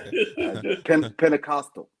 guy.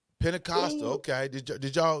 Pentecostal. Pentecostal, okay.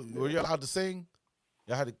 Were you allowed to sing?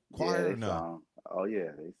 Y'all had a choir or no? Sung. Oh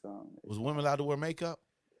yeah, they sung. Was women allowed to wear makeup?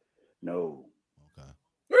 No. Okay.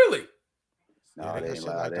 Really? No, they ain't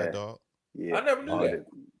allowed that, dog. Yeah, I never knew that.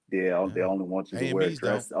 They only want you to wear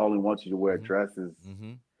dress. Don't. Only want you to wear dresses.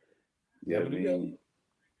 Mm-hmm. Yeah, I mean,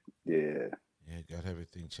 yeah. Yeah, got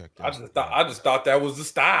everything checked out. I just thought that was the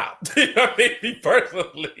style. You know what I mean? Me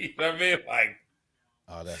personally, you know what I mean? Like,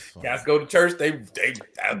 oh, that's fun. Guys go to church. They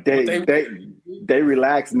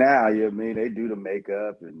relax now. You know what I mean? They do the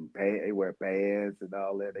makeup and they wear pants and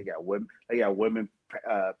all that. They got women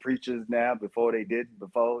preachers now. Before they didn't.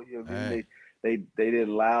 Before, you know what I mean? They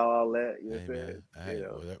didn't allow all that. You know what I'm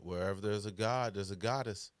saying? Wherever there's a God, there's a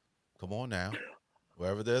goddess. Come on now.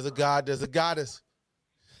 Wherever there's a God, there's a goddess.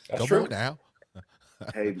 That's Come true. on now.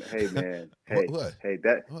 Hey man. Hey, what? Hey,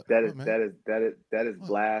 that is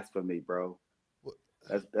blasphemy, bro.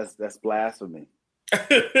 That's blasphemy.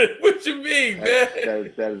 What you mean, man?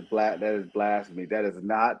 That is blasphemy. That is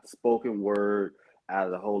not spoken word out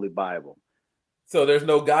of the Holy Bible. So there's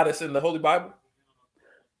no goddess in the Holy Bible?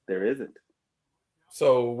 There isn't.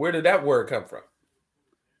 So where did that word come from?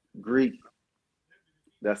 Greek.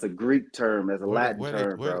 That's a Greek term. That's a Latin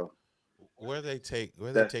term, bro. Where they take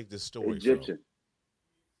this story Egyptian.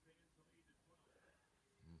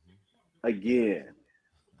 from? Again.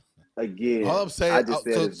 All I'm saying,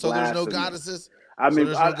 so there's no goddesses. I'm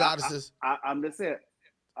just saying.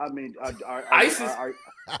 I mean, ISIS.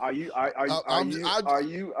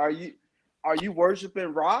 Are you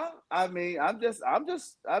worshiping Ra? I mean, all I'm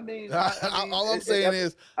saying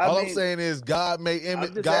is God made man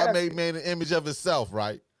an image of himself,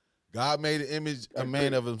 right? God made an image a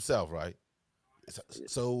man of himself, right?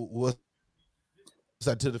 So what's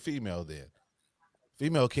that to the female then?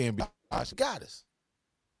 Female can't be a goddess.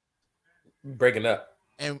 Breaking up.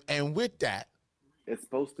 And with that, it's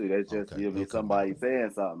supposed to. That's just somebody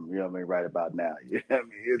saying something. You know what I mean? Right about now. You know what I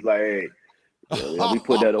mean? It's like, hey. Don't be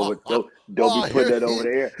putting that over. Don't be putting that over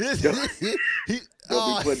there.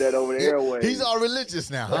 Don't be putting that over the airways. He's all religious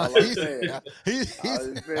now. Huh? He's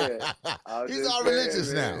all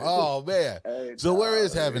religious now. Oh man. Hey, so where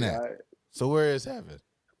is heaven at? So where is heaven?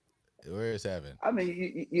 Where is heaven? I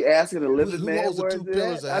mean, you asking a living man owns the where two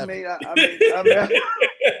pillars of heaven? where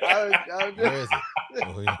is it?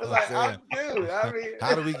 Well,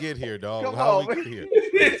 how do we get here, dog? Come how on, do we get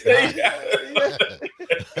here?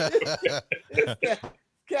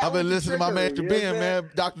 I've been listening to my man Ben,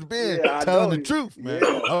 Dr. Ben, telling the truth, man.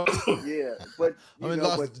 But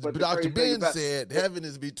Dr. Ben said heaven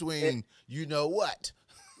is between you know what.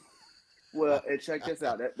 Well, and check this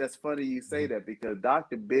out. That's funny you say that because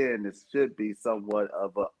Dr. Ben should be somewhat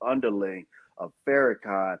of an underling of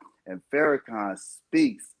Farrakhan, and Farrakhan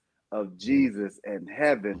speaks of Jesus and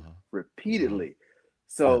heaven repeatedly.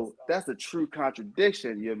 So that's a true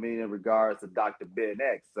contradiction, you know what I mean, in regards to Dr. Ben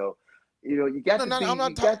X. So, you got to be.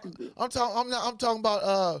 I'm talking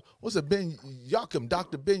about what's it, Ben Yakum,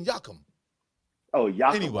 Dr. Ben Yakum. Oh,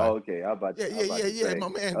 Yakum. Anyway. Oh, okay. My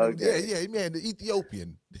man. Okay. Man, the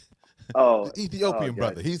Ethiopian. Oh, the Ethiopian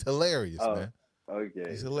brother. He's hilarious, man. Okay.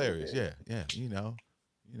 He's hilarious. Okay. Yeah. He's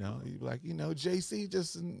like, JC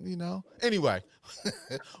just, Anyway,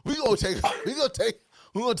 we're gonna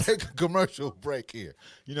take a commercial break here.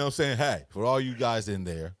 You know what I'm saying? Hey, for all you guys in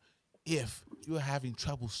there, if you're having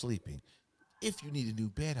trouble sleeping, if you need a new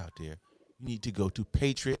bed out there, you need to go to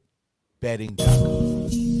patriotbedding.com.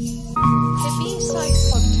 The B-Side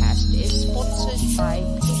podcast is sponsored by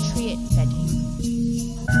Patriot Bedding.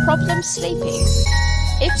 Problem sleeping?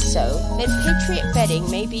 If so, then Patriot Bedding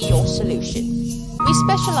may be your solution. We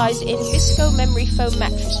specialize in visco memory foam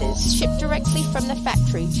mattresses shipped directly from the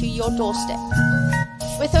factory to your doorstep.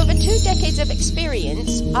 With over 2 decades of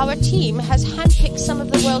experience, our team has handpicked some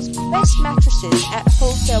of the world's best mattresses at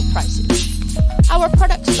wholesale prices. Our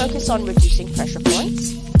products focus on reducing pressure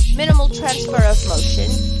points, minimal transfer of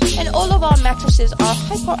motion, and all of our mattresses are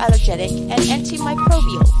hypoallergenic and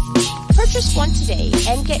antimicrobial. Purchase one today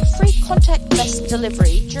and get free contactless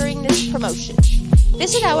delivery during this promotion.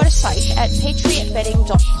 Visit our site at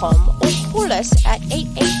patriotbedding.com or call us at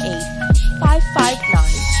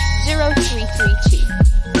 888-559-0332.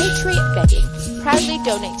 Patriot Bedding proudly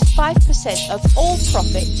donates 5% of all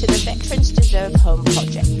profit to the Veterans Deserve Home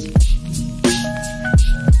Project.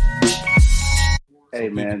 Hey,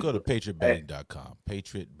 man. Go to patriotbedding.com.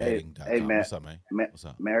 Patriotbedding.com. Hey, man. What's up, man? What's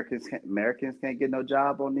up? Americans can't get no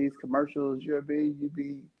job on these commercials. You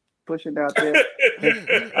be pushing out there.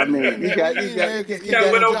 I mean, you got jobs out there.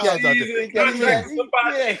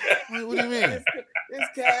 What do you mean? It's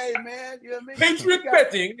K, man. You know what I mean? Patriot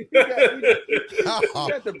Bedding. You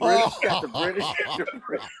got the British.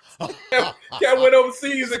 Cat went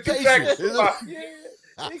overseas and contracted.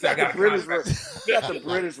 He got the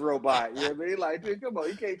British robot. You know what I mean? Like, dude, come on,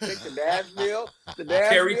 you can't take the Nashville,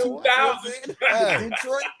 Carry 2000,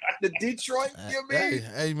 the Detroit. You know what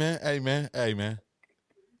I mean? Hey, man.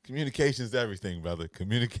 Communication is everything, brother.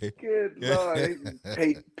 Communicate. Good Lord.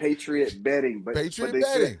 Patriot Bedding. Patriot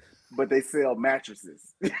Bedding. But they sell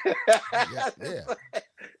mattresses. Yeah.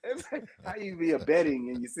 It's like, how you be a bedding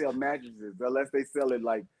and you sell mattresses? Unless they sell it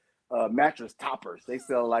like mattress toppers. They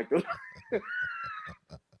sell like those.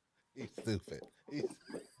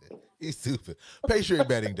 He's stupid.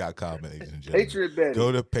 PatriotBedding.com, ladies and gentlemen. Patriot Bedding.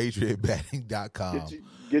 Go to PatriotBedding.com.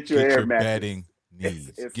 Get your air mattress. Bedding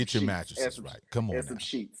needs. Get your mattresses right. Come on. And some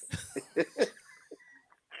sheets.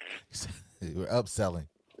 We're upselling.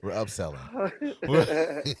 We're upselling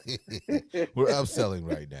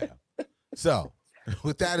right now. So,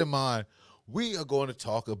 with that in mind, we are going to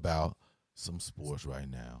talk about some sports right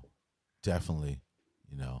now. Definitely,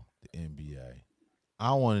 the NBA.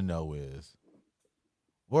 I want to know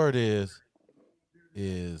word is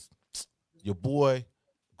your boy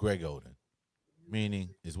Greg Oden,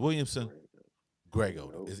 meaning is Williamson Greg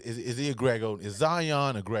Oden. Is he a Greg Oden? Is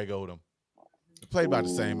Zion a Greg Oden? They play about the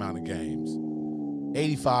same amount of games,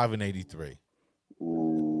 85 and 83.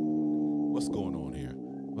 What's going on here?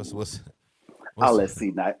 I'll let C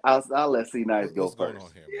Nice. I'll let C Nice go first. Going on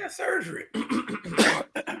here, yeah, surgery.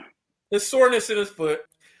 The soreness in his foot.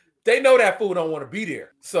 They know that fool don't want to be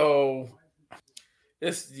there. So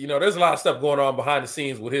it's, there's a lot of stuff going on behind the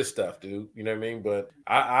scenes with his stuff, dude. You know what I mean? But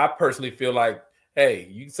I personally feel like, hey,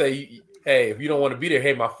 you can say, hey, if you don't want to be there,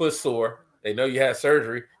 hey, my foot's sore. They know you had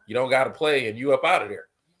surgery. You don't got to play, and you up out of there.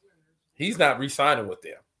 He's not re-signing with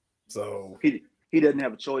them. So he doesn't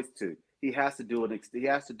have a choice to. He has to do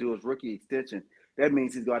his rookie extension. That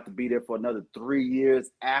means he's going to be there for another 3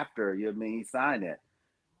 years after. You know what I mean? He signed that.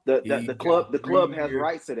 The club has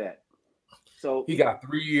rights to that. So he got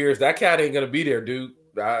 3 years. That cat ain't gonna be there, dude.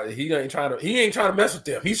 He ain't trying to mess with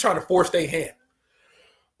them. He's trying to force their hand.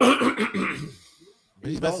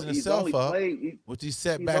 He's messing himself up with these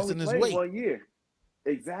setbacks in his weight. 1 year,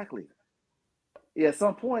 exactly. Yeah, at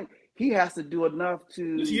some point he has to do enough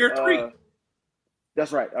to. It's year 3.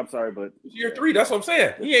 That's right. I'm sorry, but it's year 3. That's what I'm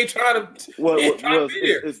saying. He ain't trying to.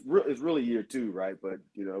 It's really year 2, right? But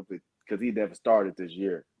because he never started this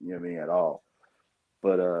year, you know what I mean, at all.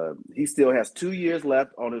 But he still has 2 years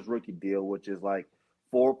left on his rookie deal, which is like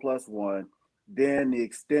 4+1. Then the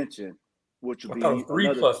extension, which would be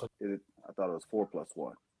 3+1. I thought it was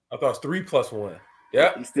 4+1. I thought it was 3+1.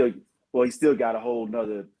 Yeah. He still got a whole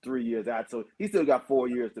another 3 years out. So he still got 4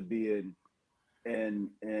 years to be in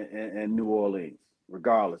New Orleans,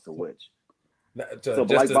 regardless of which. So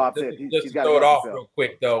like Bob said, he's got to throw it off real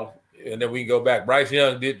quick though, and then we can go back. Bryce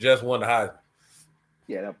Young just won the Heisman.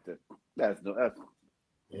 Yeah, that's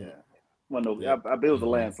yeah. Well, no, I bet it was a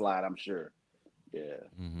landslide. I'm sure. Yeah,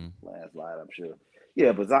 landslide. I'm sure.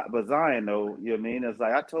 Yeah, but Zion, though, you know what I mean? It's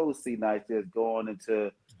like I told C Nice just going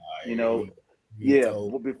into,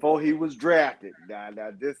 before he was drafted. Now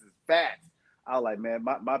this is facts. I was like, man,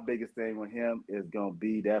 my biggest thing with him is gonna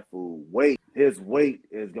be that fool weight. His weight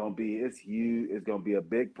is gonna be huge. It's gonna be a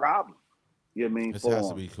big problem. You know what I mean? This has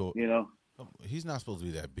to be cool. You know, he's not supposed to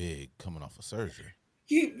be that big coming off of surgery.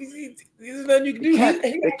 There's nothing you can do.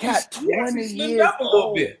 The cat 20 years up a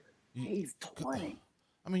little bit. He's 20.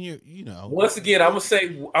 I mean, you know. Once again, I'm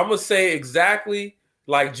gonna say exactly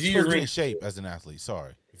like G Arena in shape as an athlete.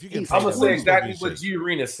 Sorry, if you can. I'm gonna say exactly what G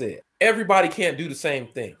Arena said. Everybody can't do the same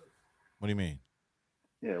thing. What do you mean?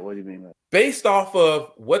 Yeah, what do you mean? Based off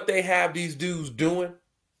of what they have these dudes doing,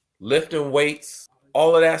 lifting weights,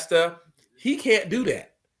 all of that stuff, he can't do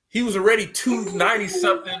that. He was already 290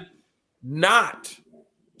 something, not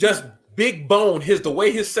just big bone. The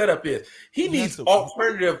way his setup is. He needs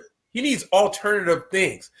alternative. He needs alternative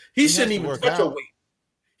things. He shouldn't even touch a weight.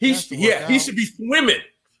 He should be swimming.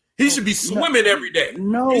 He should be swimming every day.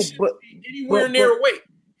 No, but be anywhere near a weight.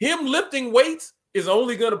 Him lifting weights is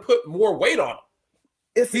only going to put more weight on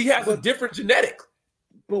him. He has a different genetic.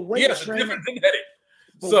 But weight training, different genetic.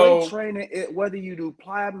 So weight training, whether you do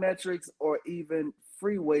plyometrics or even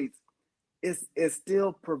free weights, is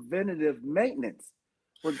still preventative maintenance.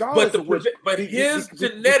 Regardless but his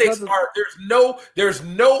genetics are there's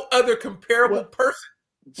no other comparable person.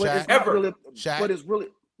 But it's not really. But it's really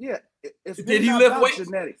It's really did he lift weights?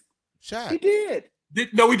 Genetics. Shaq. He did.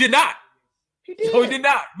 No, he did not. He did. No, he did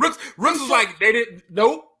not. Brooks was like they didn't.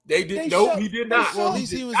 Nope. They did. Nope. He did not. Well, at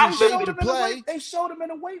least he was in shape to play. They showed him in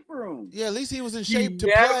the weight room. Yeah, at least he was in shape to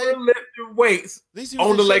play. He never lifted weights. At least he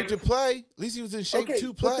was in shape to play. At least he was in shape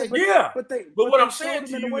to play. But what I'm saying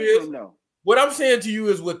to you is. What I'm saying to you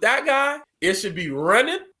is with that guy, it should be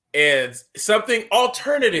running and something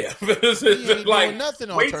alternative. Like nothing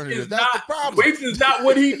alternative. That's the problem. Weights is not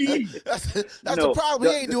what he needs. That's the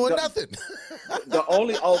problem. He ain't doing nothing. The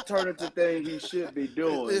only alternative thing he should be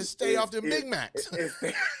doing is stay off the Big Macs.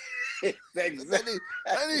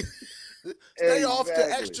 Stay off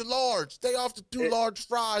the extra large. Stay off the 2 large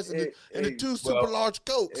fries and the 2 super large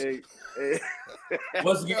Cokes.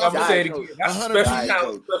 Once again, I'm gonna say it again. That's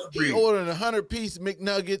special he ordered 100-piece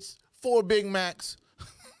McNuggets, 4 Big Macs.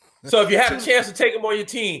 So if you had a chance to take him on your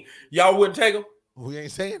team, y'all wouldn't take him? We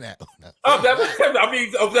ain't saying that. Okay,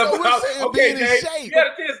 Dave, you had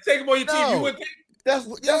a chance to take him on your team, you wouldn't take him? That's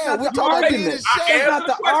not the argument. That's not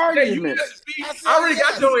the argument. I already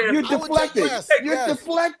got your answer. You're deflected. You're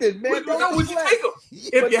deflected, man. Would you take him?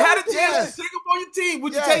 If you had a chance to take him on your team,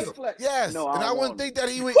 would you take him? Yes. And I wouldn't think that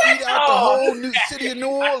he would eat out the whole new city of New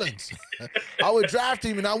Orleans. I would draft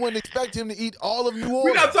him, and I wouldn't expect him to eat all of New Orleans.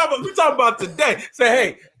 We're talking about today. Say,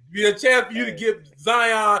 hey, be a chance for you to get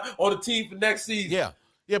Zion on the team for next season.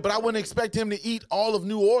 Yeah, but I wouldn't expect him to eat all of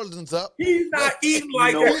New Orleans up. He's not eating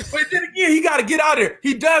like that. But then again, he got to get out of there.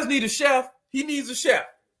 He does need a chef. He needs a chef.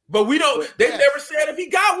 But we don't. They never said if he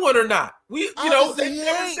got one or not. They never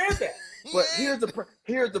said that. But here's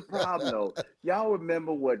the problem, though. Y'all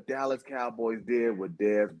remember what Dallas Cowboys did with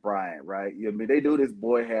Dez Bryant, right? You know what I mean? They knew this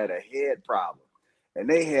boy had a head problem, and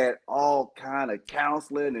they had all kind of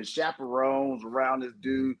counseling and chaperones around this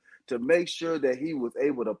dude to make sure that he was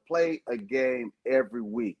able to play a game every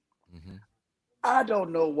week. Mm-hmm. I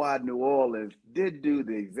don't know why New Orleans did do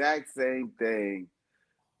the exact same thing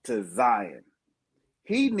to Zion.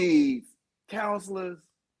 He needs counselors,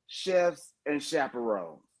 chefs, and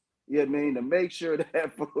chaperones. You know what I mean? To make sure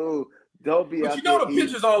that food don't be out there. The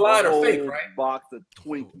pictures online are fake, right? Box of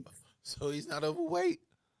Twinkies. So he's not overweight.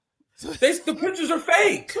 The pictures are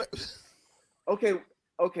fake. Okay.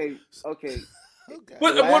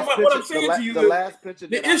 But what I'm saying to you is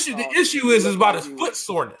the issue is about his foot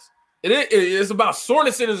soreness. It's about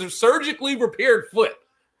soreness in his surgically repaired foot.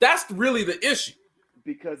 That's really the issue.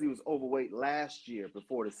 Because he was overweight last year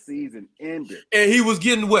before the season ended. And he was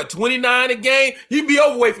getting, 29 a game? He'd be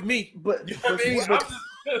overweight for me. But he's overweight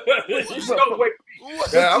for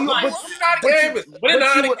me. I'm like, 29 a game is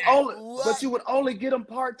 29 a game. But you would only get him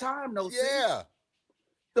part-time, though. Yeah.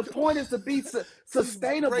 The point is to be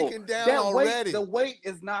sustainable. Breaking down already. The weight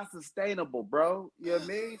is not sustainable, bro. You know what I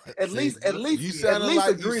mean? At least you sound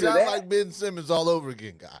like Ben Simmons all over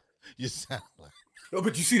again, guy. You sound like.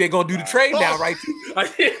 But you see, they're gonna do the trade now, right?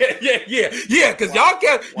 Yeah. Because y'all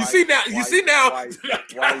can't. You see now.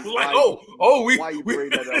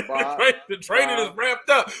 The training is ramped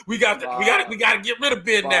up. We got to get rid of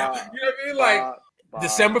Ben now. You know what I mean? Like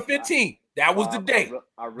December 15th. That was the date.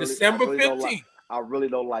 December 15th. I really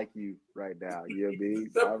don't like you right now. You know what I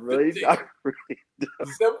mean? I really don't.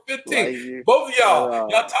 7:15. Both of y'all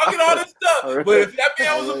talking all this stuff. But if that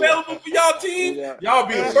man was available for y'all team, y'all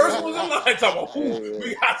be the first ones in line talking about,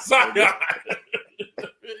 we got Zion.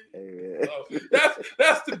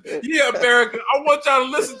 That's the America. I want y'all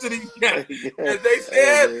to listen to these guys. As they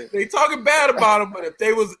said, they talking bad about him, but if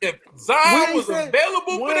Zion was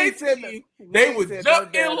available for their team, they would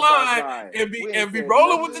jump in line and be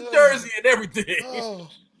rolling with the jersey and everything. Oh,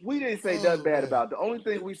 we didn't say nothing bad about it. The only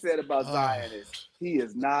thing we said about Zion is he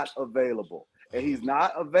is not available. And he's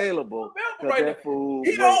not available because that fool.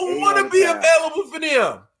 He don't want to be available for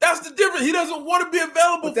them. That's the difference. He doesn't want to be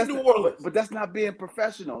available for New Orleans. But that's not being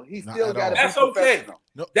professional. He still got to be professional.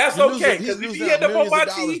 No, that's okay. Because if he end up on my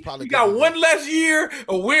team, he got one less year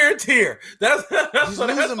of wear and tear. He's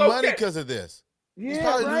losing money because of this. He's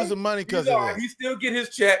probably losing money because of this. He still get his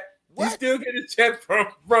check. What? He still get his check from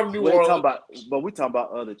New Orleans. But we talking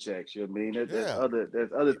about other checks. You know what I mean?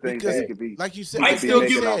 There's other things that he could be. Like you said, Mike still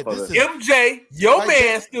giving MJ, your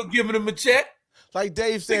man, still giving him a check. Like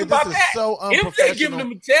Dave said, this is so unprofessional. MJ giving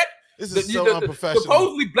him a check. This is so unprofessional.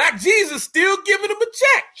 Supposedly, Black Jesus still giving him a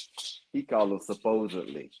check. He called him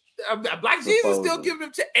supposedly. Black Jesus still giving him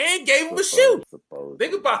a check and gave him a shoe.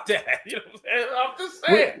 Think about that. You know what I'm saying? I'm just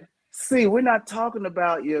saying. See, we're not talking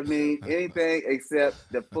about, you know what I mean, anything except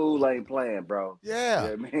the fool ain't playing, bro. Yeah. You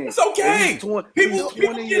know what I mean? It's okay. People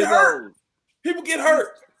get hurt. People get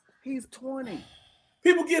hurt. He's 20.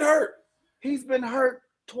 People get hurt. He's been hurt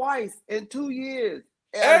twice in 2 years.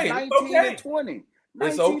 19 and 20.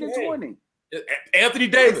 19 and 20. Anthony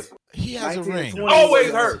Davis. He has a ring.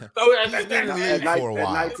 Always hurt. He's been in the league for a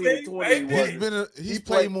while. 19 and 20. He's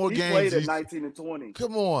played more games. He played at 19 and 20.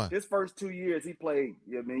 Come on. His first 2 years he played.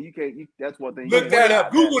 Yeah, I mean, you can't. That's one thing. Look that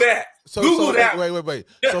up. Google that. Google that. Wait.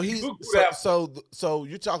 So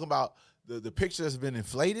you're talking about the picture that's been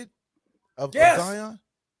inflated of Zion?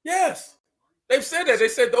 Yes. They've said that. They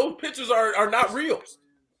said those pictures are not real.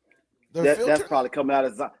 That's probably coming out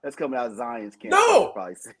of Zion's camp. No,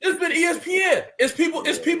 it's been ESPN. It's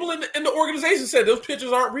people in the organization said those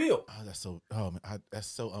pictures aren't real. That's so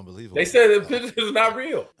unbelievable. They said the pictures is not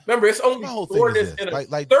real. Remember, it's only soreness in a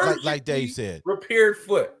like Dave said, repaired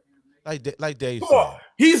foot. Like Dave said,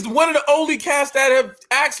 he's one of the only cats that have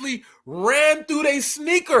actually ran through their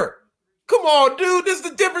sneaker. Come on, dude. This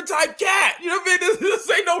is a different type cat. You know what I mean?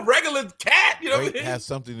 This ain't no regular cat. You know what I mean? Has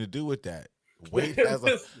something to do with that. Weight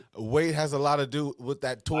has a lot to do with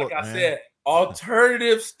that torque, like I said,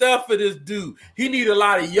 alternative stuff for this dude. He need a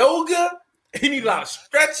lot of yoga, he need a lot of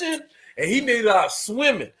stretching, and he need a lot of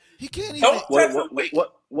swimming. He can't even.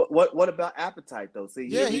 What about appetite though? See,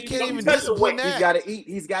 he can't even discipline that.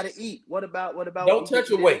 He's got to eat. What about? Don't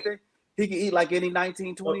touch your weight. He can eat like any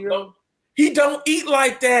 19, 20-year-old. He don't eat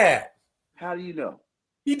like that. How do you know?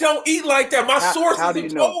 He don't eat like that. My sources have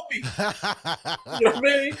told me. You know what I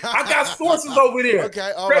mean? I got sources over there.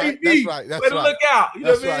 Okay, all Freddie right. B, That's right. Better look out. You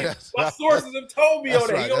know what I mean? My sources have told me on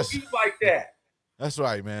that. He don't eat like that. That's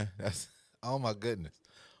right, man. Oh my goodness.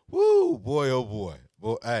 Woo, boy, oh boy.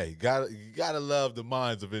 Well, hey, you gotta love the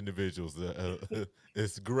minds of individuals.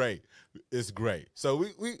 It's great. It's great. So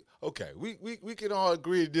we can all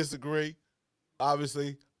agree to disagree.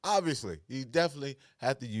 Obviously, he definitely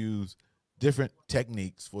had to use different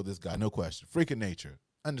techniques for this guy, no question. Freak of nature,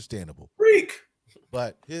 understandable. Freak.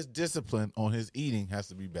 But his discipline on his eating has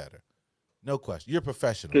to be better. No question. You're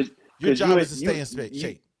professional. Your job is to stay in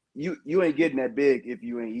shape. You ain't getting that big if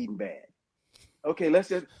you ain't eating bad. Okay, let's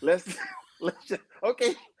just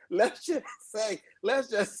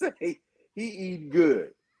say he eating good.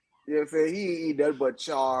 You know what I'm saying? He ain't eating nothing but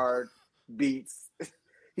chard, beets.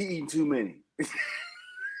 He eating too many.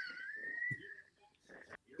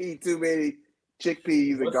 Eat too many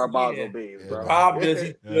chickpeas and garbanzo beans, bro. The problem is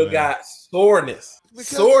he still got soreness.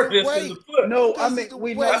 Soreness in the foot. No, I mean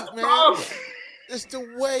we know, man. It's the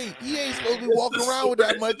weight. He ain't supposed to be walking around with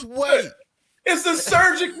that much weight. It's a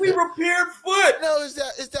surgically repaired foot. No, it's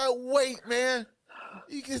that weight, man.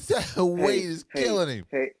 You can say the weight is killing him.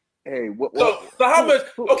 So how much?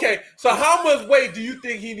 Okay, so how much weight do you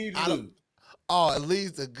think he needs to lose? Oh, at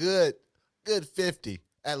least a good 50.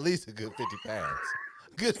 At least a good 50 pounds.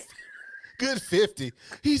 Good 50.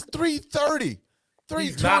 He's 330.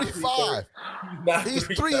 325. He's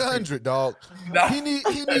 300, dog. He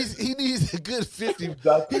needs a good 50.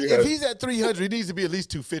 If he's at 300, he needs to be at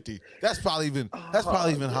least 250. That's probably even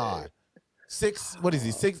high. What is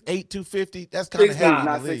he? 6'8", 250? That's kind of heavy.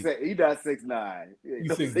 Not 6'8". He's not 6'9".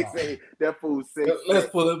 He's 6'8". That fool's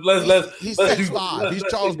 6'8". He's 6'5". He's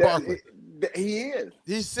Charles Barkley. He is.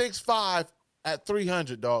 He's 6'5" at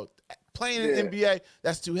 300, dog. Playing in the NBA,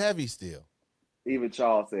 that's too heavy still. Even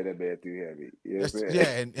Charles said that man too heavy. You know what I'm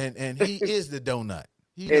saying? Yeah, and he is the donut.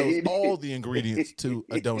 He knows all the ingredients to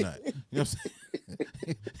a donut. You know what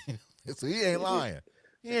I'm saying? So he ain't lying.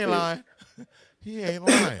 He ain't lying. He ain't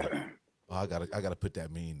lying. Oh, I gotta put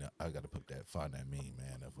that meme. Find that meme,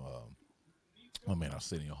 man. Of oh man, I'll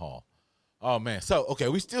sit in your hall. Oh man. So okay,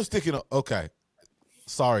 we still sticking. Okay.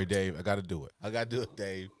 Sorry, Dave. I gotta do it. I gotta do it,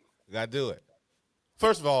 Dave. I gotta do it.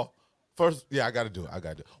 First of all, yeah, I gotta do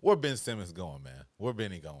it. Where Ben Simmons going, man? Where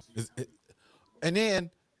Benny going? And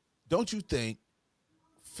then, don't you think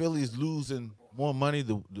Philly's losing more money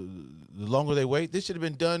the longer they wait? This should have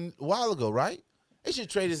been done a while ago, right? They should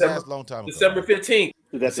trade his ass a long time ago. December 15th.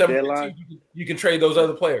 That's the deadline. 15th, you can trade those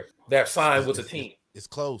other players that signed with the team. It's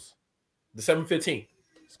close. December 15th.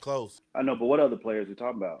 It's close. I know, but what other players are you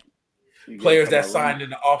talking about? Players that signed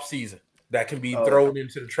in the offseason that can be thrown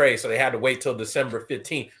into the trade. So they had to wait till December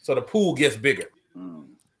 15th. So the pool gets bigger.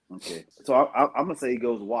 Okay. So I'm going to say he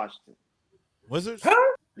goes to Washington. Wizards? Huh?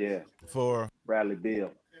 Yeah. For Bradley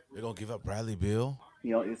Beal. They're going to give up Bradley Beal?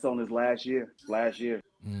 You know, it's on his last year. What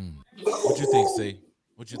you think, C?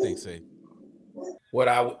 What you think, C?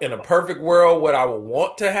 In a perfect world, what I would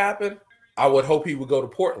want to happen, I would hope he would go to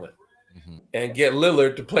Portland and get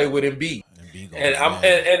Lillard to play with Embiid. And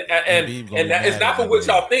it's not for what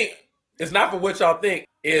y'all think. It's not for what y'all think.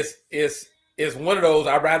 It's one of those.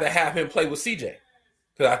 I'd rather have him play with CJ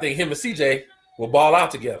because I think him and CJ will ball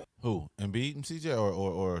out together. Who? Embiid and CJ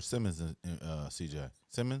or Simmons and CJ?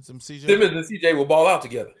 Simmons and CJ? Simmons and CJ will ball out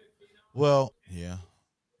together. Well, yeah,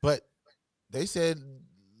 but they said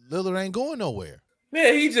Lillard ain't going nowhere.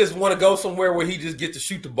 Man, he just want to go somewhere where he just get to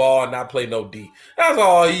shoot the ball and not play no D. That's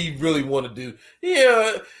all he really want to do.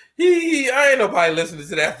 Yeah, I ain't nobody listening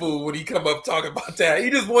to that fool when he come up talking about that. He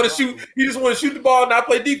just want to shoot. He just want to shoot the ball and not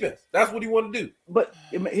play defense. That's what he want to do. But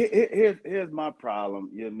here's my problem.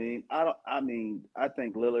 You know what I mean? I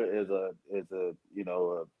think Lillard is a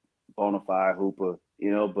a bona fide hooper.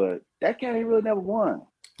 But that cat ain't really never won.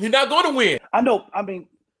 You're not going to win. I know. I mean,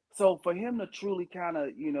 so for him to truly kind of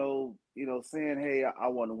saying, hey, I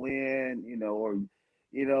want to win,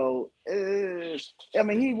 I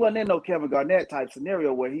mean, he wasn't in no Kevin Garnett type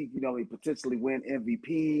scenario where he potentially win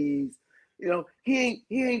MVPs. He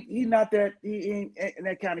ain't in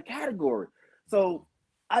that kind of category. So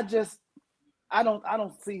I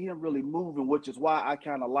don't see him really moving, which is why I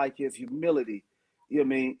kind of like his humility,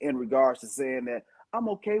 in regards to saying that I'm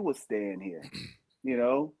okay with staying here,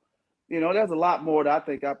 there's a lot more that I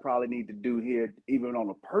think I probably need to do here, even on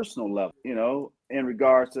a personal level, in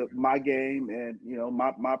regards to my game and,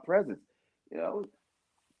 my presence.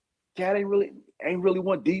 Cat ain't really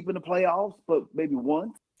went deep in the playoffs, but maybe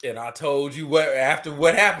once. And I told you after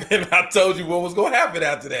what happened, I told you what was going to happen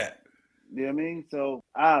after that. You know what I mean? So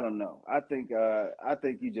I don't know. I think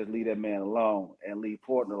you just leave that man alone and leave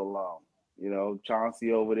Portland alone.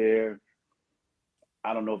 Chauncey over there.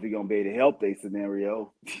 I don't know if he's gonna be able to help their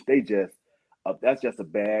scenario. That's just a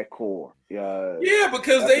bad core. Yeah,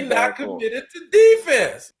 because they not committed to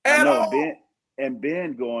defense at all.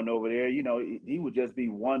 Ben going over there, he would just be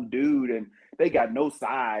one dude, and they got no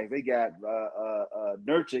size. They got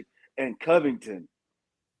Nurkic and Covington.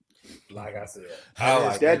 Like I said,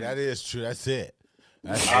 that is true. That's it.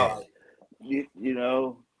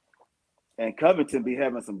 And Covington be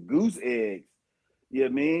having some goose eggs. You know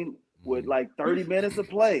what I mean? With like 30 minutes of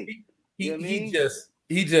play. He just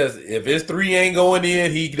if his three ain't going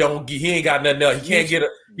in, he ain't got nothing else. He can't get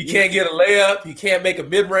a layup. He can't make a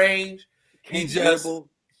mid range. He just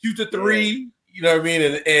shoot the three. You know what I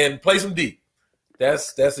mean, and play some deep.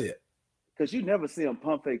 That's it. Because you never see him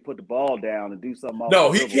pump fake, put the ball down, and do something.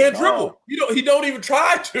 No, he can't dribble. He don't even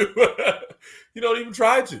try to. He don't even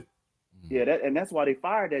try to. Yeah, that's why they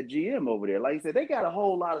fired that GM over there. Like you said, they got a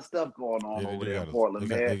whole lot of stuff going on over there in Portland,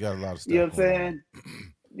 man. They got a lot of stuff. You know what I'm saying?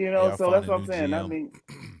 So that's what I'm saying. GM. I mean,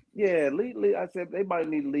 yeah, I said they might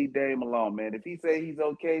need to leave Dame alone, man. If he say he's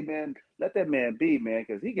okay, man, let that man be, man,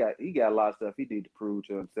 because he got a lot of stuff he need to prove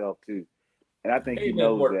to himself too. And I think he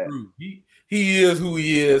knows that. He is who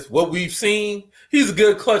he is. What we've seen, he's a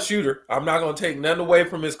good clutch shooter. I'm not going to take nothing away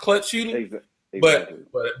from his clutch shooting. Exactly.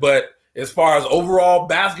 But as far as overall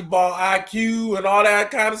basketball IQ and all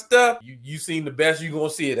that kind of stuff, you seen the best you're going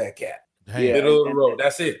to see of that cat. Middle of the road.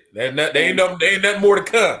 That's it. There ain't nothing more to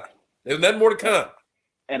come. There's nothing more to come.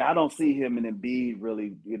 And I don't see him and Embiid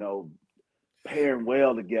really, pairing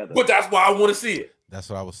well together. But that's why I want to see it. That's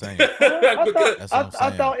what I was saying.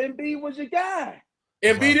 I thought Embiid was your guy.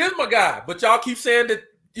 Embiid is my guy. But y'all keep saying that,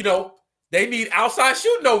 they need outside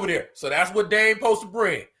shooting over there. So that's what Dame supposed to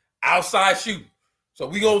bring. Outside shooting. So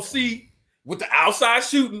we're going to see with the outside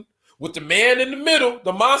shooting, with the man in the middle,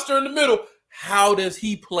 the monster in the middle, how does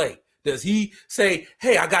he play? Does he say,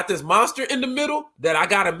 hey, I got this monster in the middle that I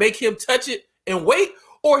got to make him touch it and wait?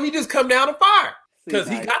 Or he just come down and fire? Because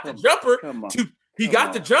he got the jumper. He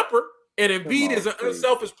got the jumper, and Embiid is an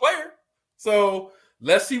unselfish player. So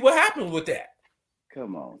let's see what happens with that.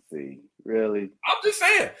 Come on, see. Really? I'm just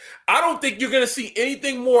saying. I don't think you're going to see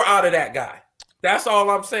anything more out of that guy. That's all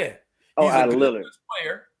I'm saying. He's a good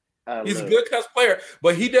player. He's a good cuss player,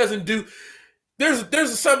 but he doesn't do –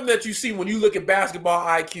 there's something that you see when you look at basketball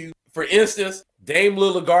IQ. For instance, Dame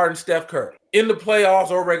Lillard guarding Steph Curry in the playoffs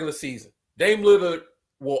or regular season. Dame Lillard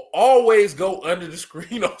will always go under the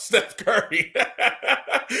screen on Steph Curry. And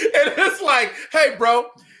it's like, hey, bro,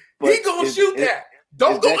 he going to shoot that.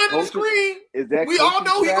 Don't go under the screen. We all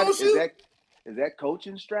know he going to shoot. Is that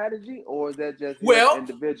coaching strategy or is that just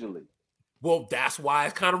individually? Well, that's why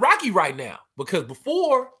it's kind of rocky right now. Because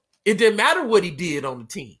before, it didn't matter what he did on the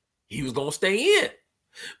team. He was going to stay in.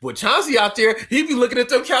 But Chauncey out there, he be looking at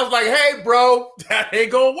them cows like, hey, bro, that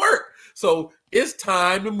ain't going to work. So it's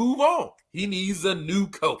time to move on. He needs a new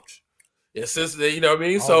coach. It's just, you know what I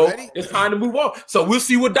mean? Already? So it's time to move on. So we'll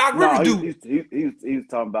see what Doc Rivers do. He was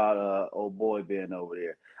talking about old boy being over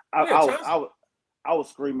there. I was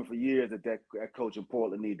screaming for years that coach in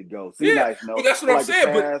Portland need to go. But that's what I'm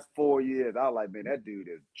saying. The past 4 years, I was like, man, that dude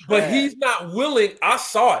is trash. But he's not willing. I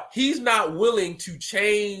saw it. He's not willing to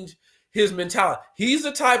change his mentality. He's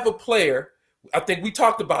the type of player, I think we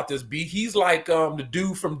talked about this, B. He's like the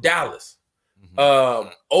dude from Dallas,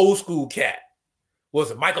 old school cat.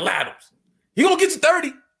 Was it Michael Adams? He gonna get you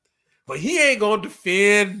 30, but he ain't gonna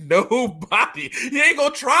defend nobody. He ain't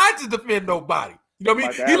gonna try to defend nobody. You know what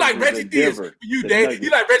I mean? He like Reggie Diaz for you, Dave. He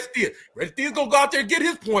like Reggie Diaz. Reggie Diaz gonna go out there and get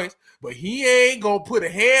his points, but he ain't gonna put a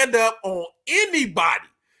hand up on anybody.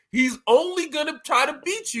 He's only gonna try to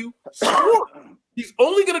beat you scoring. He's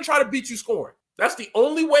only gonna try to beat you scoring. That's the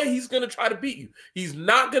only way he's gonna try to beat you. He's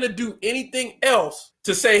not gonna do anything else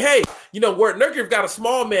to say, hey, you know, where Nurkic got a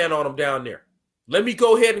small man on him down there. Let me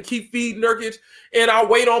go ahead and keep feeding Nurkic, and I'll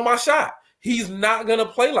wait on my shot. He's not gonna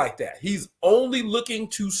play like that. He's only looking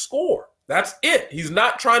to score. That's it. He's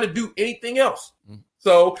not trying to do anything else.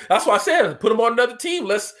 So that's why I said, put him on another team.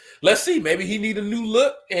 Let's see. Maybe he need a new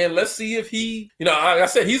look, and let's see if he, you know, like I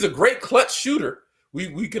said, he's a great clutch shooter.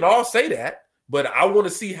 We can all say that, but I want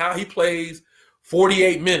to see how he plays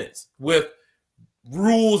 48 minutes with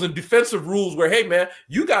rules and defensive rules where, hey, man,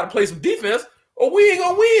 you got to play some defense or we ain't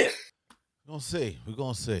going to win. We're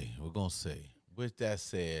going to see. With that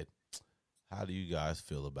said, how do you guys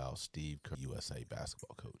feel about Steve Kerr, USA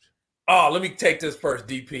basketball coach? Oh, let me take this first,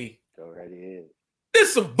 DP. Go right ahead.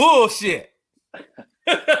 This some bullshit.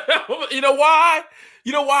 You know why?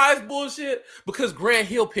 You know why it's bullshit? Because Grant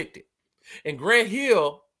Hill picked it. And Grant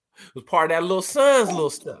Hill was part of that little Suns little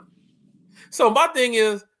stuff. So my thing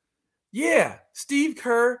is, yeah, Steve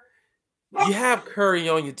Kerr, you have Curry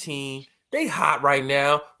on your team. They hot right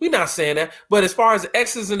now. We're not saying that. But as far as the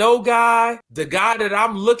X's and O guy, the guy that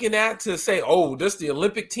I'm looking at to say, oh, this the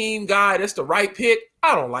Olympic team guy, that's the right pick,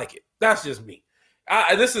 I don't like it. That's just me.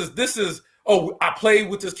 This is, oh, I played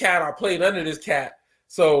with this cat. I played under this cat.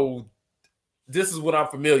 So this is what I'm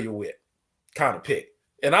familiar with kind of pick.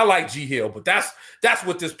 And I like G Hill, but that's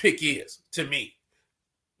what this pick is to me.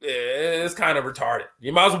 It's kind of retarded.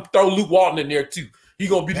 You might as well throw Luke Walton in there too. He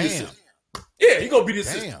gonna be the assistant. Yeah, he gonna be the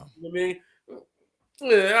assistant. You know what I mean?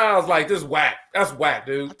 Yeah, I was like, this is whack. That's whack,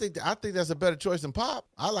 dude. I think that's a better choice than Pop.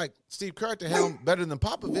 I like Steve Kerr to helm better than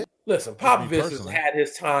Popovich. Listen, Popovich has had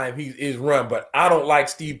his time. He is run, but I don't like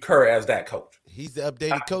Steve Kerr as that coach. He's the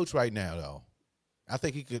updated coach right now, though. I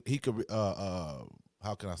think he could.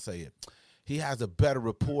 How can I say it? He has a better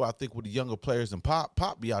rapport, I think, with the younger players than Pop.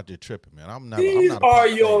 Pop be out there tripping, man. These are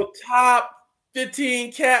your top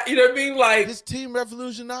 15 cat. You know what I mean? Like, this team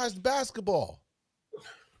revolutionized basketball.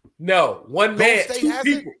 No, one man,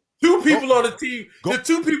 two people on the team. There's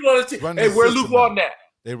two people on the team. Hey, where Luke Walton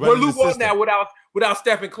at? Where Luke Walton at without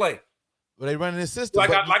Steph and Clay? Well, they running this system.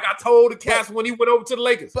 Like I told the Cats when he went over to the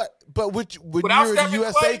Lakers. But when you're the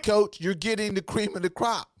USA coach, you're getting the cream of the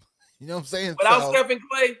crop. You know what I'm saying? Without Steph and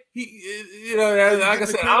Clay, he, like I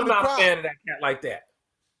said, I'm not a fan of that cat like that.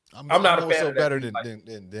 I'm not a fan of that. Better than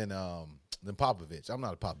Popovich. I'm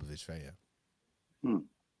not a Popovich fan.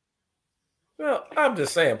 Well, I'm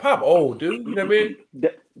just saying, Pop old, dude. You know what I mean?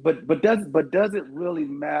 But does it really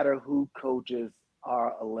matter who coaches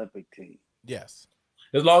our Olympic team? Yes.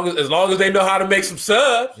 As long as they know how to make some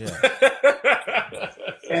subs. Yeah.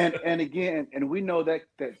 and again, we know that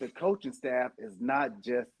the coaching staff is not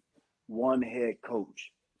just one head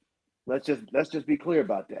coach. Let's just be clear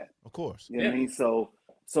about that. Of course. You know what I mean?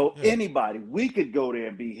 So anybody, we could go there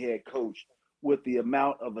and be head coach with the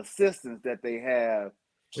amount of assistants that they have.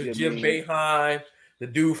 Jim Boeheim, the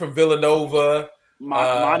dude from Villanova,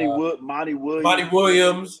 Monty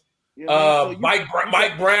Williams.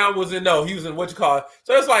 Mike Brown was in. No, he was in what you call it.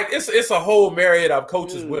 So it's like it's a whole myriad of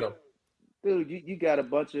coaches with him. Dude, you got a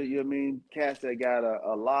bunch of cats that got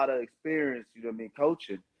a lot of experience.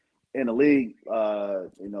 Coaching in the league.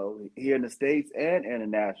 Here in the States and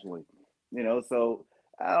internationally. So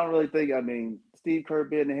I don't really think. Steve Kerr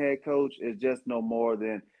being the head coach is just no more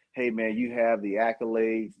than, hey man, you have the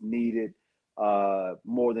accolades needed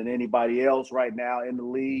more than anybody else right now in the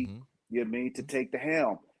league. Mm-hmm. To take the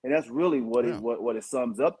helm. And that's really what it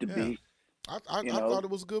sums up to be. I thought it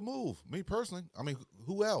was a good move. Me personally.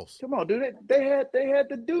 Who else? Come on, dude. They had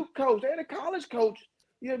the Duke coach. They had a college coach.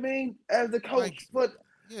 As the coach. But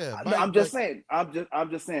I'm just saying. I'm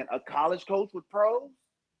just saying. A college coach with pros.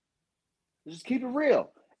 Just keep it real.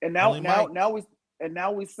 And now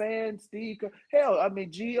we're saying Steve. Hell,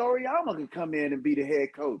 G. Oriama could come in and be the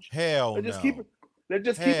head coach. Hell no. Keep it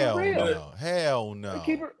real. No. Hell no.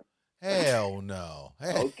 Keep it. Hell no.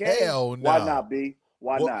 Okay. Hell no. Why not, B?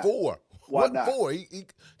 Why not? Why not? For?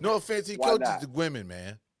 No offense, he coaches the women,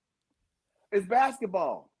 man. It's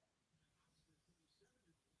basketball.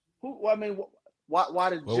 Why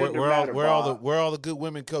does gender matter? Where all the good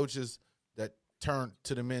women coaches that turned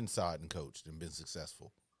to the men's side and coached and been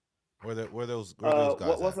successful? Where those guys?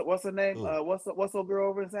 What's her name? What's the girl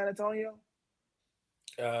over in San Antonio?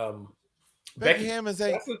 Becky Hammond.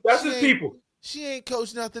 That's his people. She ain't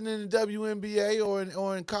coached nothing in the WNBA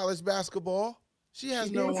or in college basketball. She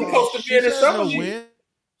has no. She coached the men in summer league.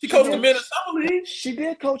 She coached the men in summer league. She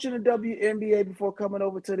did coach in the WNBA before coming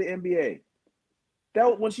over to the NBA.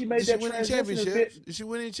 That when she made that transition. She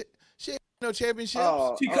winning. She ain't no championship.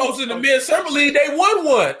 She coached in the men's summer league. They won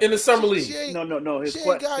one in the summer league. No. She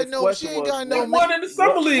ain't got no. They won in the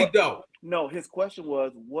summer league though. No, his question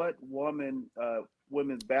was, what women's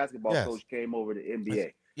basketball coach came over to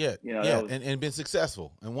NBA? Yeah, and been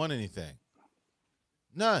successful and won anything?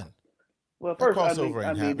 None. Well, first, that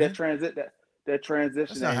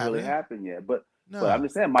transition ain't really happened yet. But I'm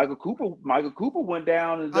just saying, Michael Cooper went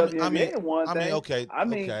down in the WNBA and won thing. Okay.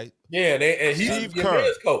 Yeah, and he's Steve Kerr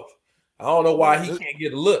coach. I don't know why he can't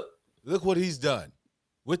get a look. Look what he's done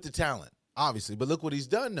with the talent, obviously. But look what he's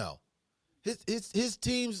done, though. His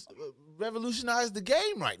teams revolutionized the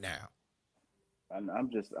game right now. I'm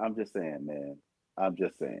just saying, man. I'm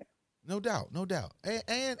just saying. No doubt.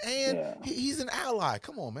 And he's an ally.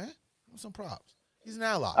 Come on, man. Some props. He's an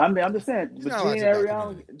ally. I'm just saying. He's y'all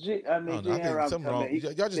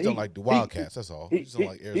just don't like the Wildcats. That's all. You just don't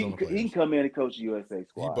like Arizona players. He can come in and coach the USA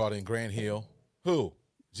squad. He brought in Grant Hill. Who?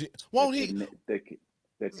 Won't he?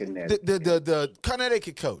 The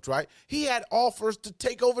Connecticut coach, right? He had offers to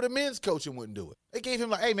take over the men's coach and wouldn't do it. They gave him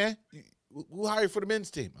like, hey, man, we'll hire you for the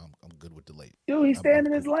men's team. I'm good with the ladies. Dude, he's standing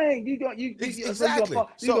in his lane. Exactly.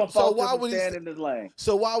 So why would he stand in his lane?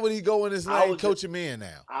 So why would he go in his lane coaching men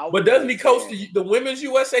now? But doesn't he coach the women's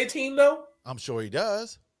USA team though? I'm sure he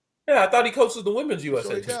does. Yeah, I thought he coaches the women's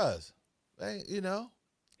USA team. He does. Hey,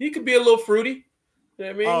 he could be a little fruity.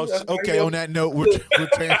 You know what I mean? Okay. On that note, we're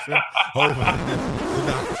transferring over.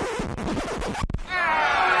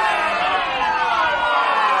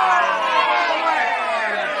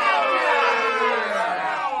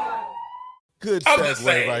 Good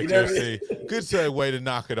segue right there, see. Good segue to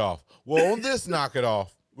knock it off. Well, on this knock it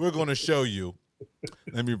off, we're going to show you.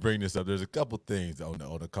 Let me bring this up. There's a couple things on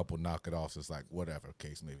a couple knock it offs. It's like whatever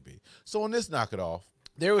case may be. So on this knock it off,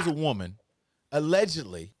 there was a woman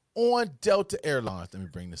allegedly on Delta Airlines. Let me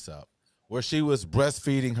bring this up, where she was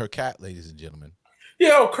breastfeeding her cat, ladies and gentlemen.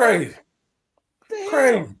 Yo, crazy.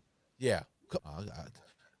 Crazy. Yeah. I'm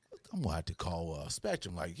going to have to call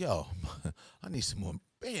Spectrum like, yo, I need some more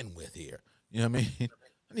bandwidth here. You know what I mean?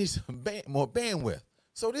 I need some more bandwidth.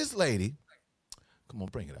 So this lady, come on,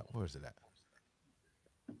 bring it up. Where is it at?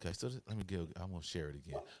 Okay, so I'm going to share it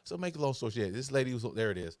again. So make a long story short. This lady was,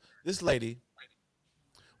 there it is. This lady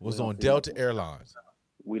was on Delta Airlines.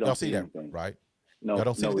 We don't Y'all see that, anything. right? No, y'all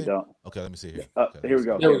don't see we don't. Okay, let me see here. Okay, here we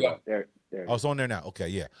go. There we go. There. Oh, it's on there now. Okay,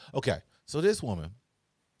 yeah. Okay, so this woman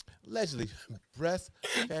allegedly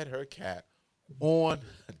breastfed her cat on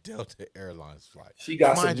a Delta Airlines flight. She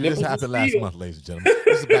got some nipples. This happened last month, ladies and gentlemen.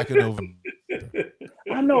 This is back in November.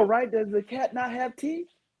 I know, right? Does the cat not have teeth?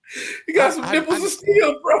 You got some nipples of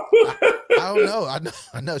steel, bro. I don't know.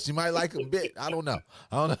 I know. She might like a bit. I don't know.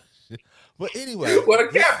 But anyway. Well,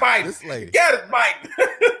 the cat bite. This lady. Cat is bite.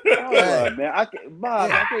 Man. I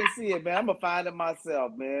can't see it, man. I'm going to find it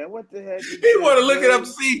myself, man. What the heck? You want to look it up to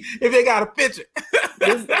see if they got a picture.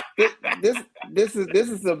 this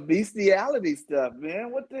is some bestiality stuff,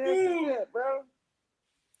 man. What the heck is that, bro?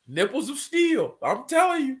 Nipples of steel. I'm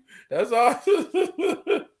telling you. That's all.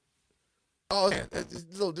 Oh, man. There's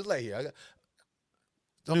a little delay here. I got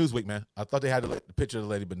Newsweek, man. I thought they had the picture of the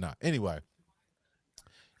lady, but not. Anyway,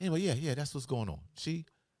 yeah, that's what's going on. She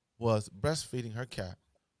was breastfeeding her cat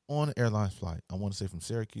on an airline flight. I want to say from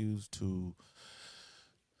Syracuse to.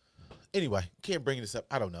 Anyway, can't bring this up.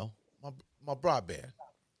 I don't know. My broadband is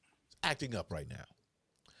acting up right now.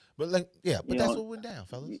 But that's what went down,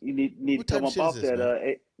 fellas. You need to come up off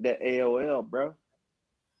that AOL, bro.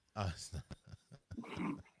 I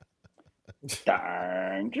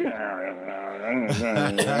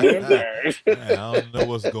don't know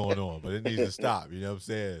what's going on, but it needs to stop. You know what I'm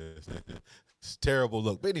saying? It's a terrible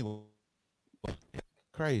look. But anyway,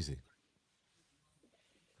 crazy.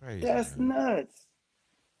 That's nuts.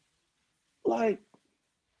 Like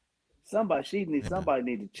somebody need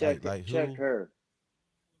to check her.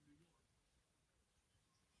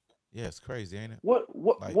 Yeah, it's crazy, ain't it? What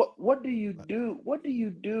do you do? What do you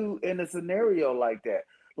do in a scenario like that?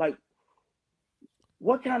 Like,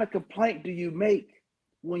 what kind of complaint do you make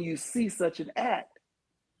when you see such an act?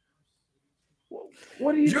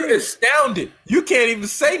 What do you do? You're astounded. You can't even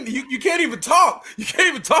say you can't even talk. You can't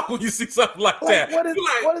even talk when you see something like that.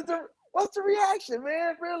 What's the reaction,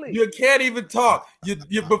 man? Really? You can't even talk.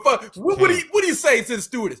 What do you say to the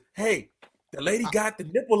stewardess? Hey, the lady got the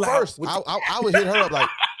nipple out. First, I would hit her up like,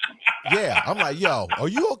 yeah. I'm like, yo, are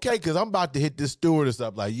you okay? Because I'm about to hit this stewardess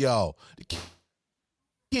up like, yo, the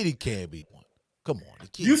kitty can't be one. Come on.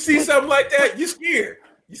 You see something like that, you scared.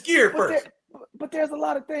 You scared first. But there's a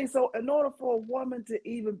lot of things. So in order for a woman to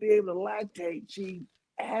even be able to lactate, she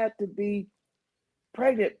had to be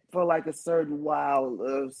pregnant for like a certain while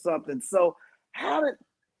or something. So how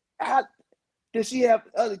did she have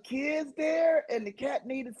other kids there and the cat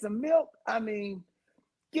needed some milk? I mean,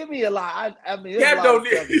 give me a lie. I mean, cat don't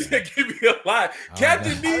need. He said, "Give me a lie." Cat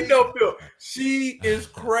didn't need no milk. She is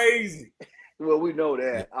crazy. Well, we know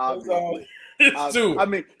that. Obviously. I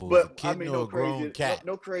mean, no crazy.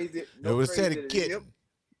 No crazy. No crazy than kitten.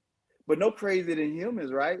 But no crazier than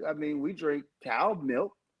humans, right? I mean, we drink cow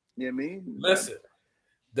milk. You know what I mean? Listen,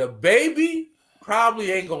 the baby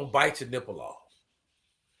probably ain't gonna bite your nipple off.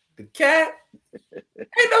 The cat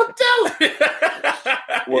ain't no telling.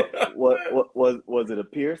 What was it? A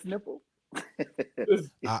pierced nipple?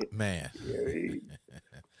 Man.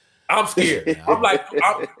 I'm scared. I'm like,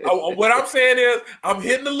 what I'm saying is, I'm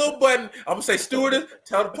hitting the little button. I'm gonna say, stewardess,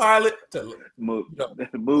 tell the pilot to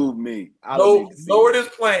move me. Lower this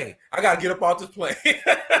plane. I gotta get up off this plane. You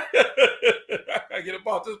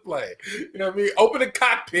know what I mean? Open the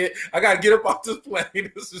cockpit. I gotta get up off this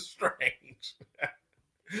plane. This is strange.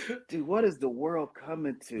 Dude, what is the world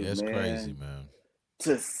coming to, man? It's crazy, man.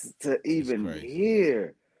 To even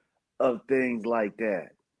hear of things like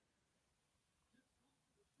that.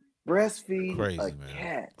 Breastfeed a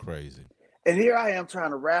cat. Crazy. And here I am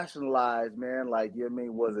trying to rationalize, man. Like, you know what I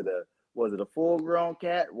mean? Was it a full-grown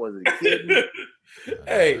cat? Was it a kitten?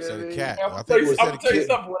 Hey, a cat. I'm tell you something.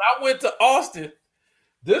 When I went to Austin,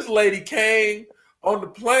 this lady came on the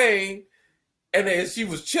plane, and then she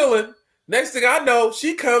was chilling. Next thing I know,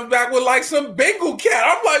 she comes back with like some Bengal cat.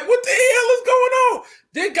 I'm like, what the hell is going on?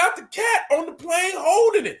 They got the cat on the plane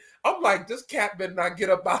holding it. I'm like, this cat better not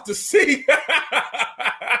get up out the seat.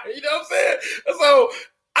 You know what I'm saying? So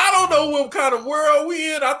I don't know what kind of world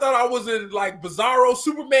we in. I thought I was in like Bizarro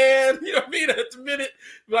Superman. You know what I mean? At the minute,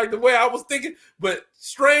 like the way I was thinking. But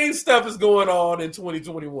strange stuff is going on in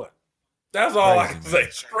 2021. That's all I can say.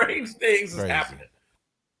 Strange things is happening.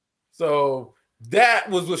 So that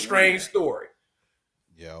was a strange story.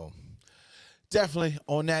 Yo. Definitely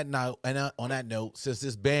on that note, since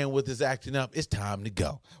this bandwidth is acting up, it's time to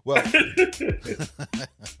go. Well,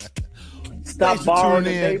 stop borrowing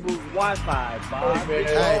the neighbor's Wi-Fi, Bob.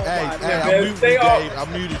 Hey, I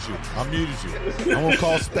muted you. I'm gonna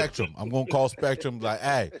call Spectrum. Like,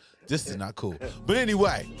 hey, this is not cool. But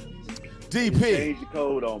anyway, DP. Change the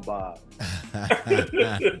code on Bob.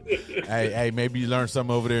 hey, maybe you learned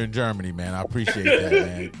something over there in Germany, man. I appreciate that,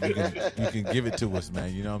 man. You can give it to us,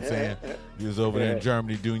 man. You know what I'm saying? You was over there in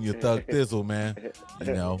Germany doing your thug thizzle, man.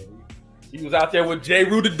 You know. He was out there with J.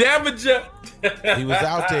 Rue the Damager. He was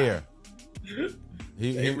out there.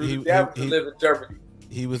 He live in Germany.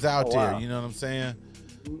 He was out there. You know what I'm saying?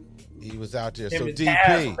 He was out there. So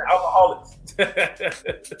DP, alcoholics.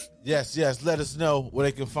 yes. Let us know where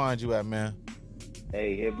they can find you at, man.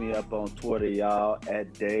 Hey, hit me up on Twitter, y'all,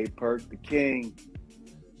 at Dave Perk the King.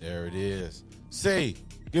 There it is. Say,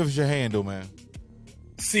 give us your handle, man.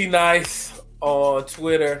 C Nice on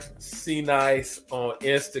Twitter, C Nice on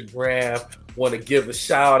Instagram. Want to give a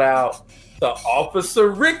shout out to Officer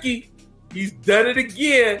Ricky. He's done it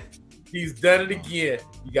again. You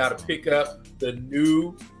got to pick up the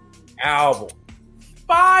new album.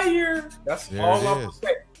 Fire. That's there all I'm going to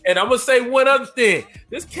say. And I'm going to say one other thing.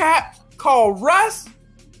 This cat called Russ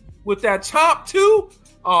with that Chomp 2.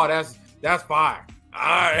 Oh, that's fire.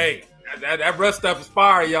 All right. That Russ stuff is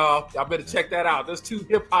fire, y'all. Y'all better check that out. There's 2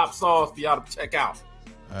 hip-hop songs for y'all to check out.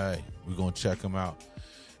 Hey, we're going to check them out.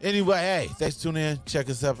 Anyway, hey, thanks for tuning in. Check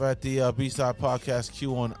us out at the B-Side Podcast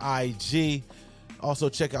Q on IG. Also,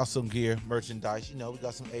 check out some gear, merchandise. We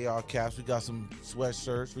got some AR caps. We got some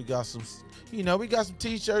sweatshirts. We got some, we got some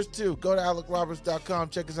T-shirts, too. Go to AlecRoberts.com.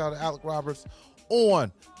 Check us out at Alec Roberts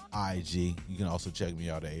on IG. You can also check me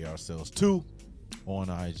out at AR Sales, too, on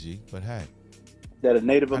IG. But, hey. That a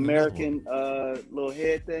Native American little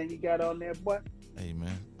head thing you got on there, boy? Hey,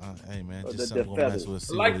 man. Or just something to mess with.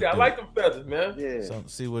 I like that. I like them feathers, man. Yeah. So,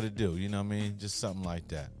 see what it do. You know what I mean? Just something like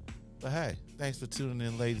that. But, hey, thanks for tuning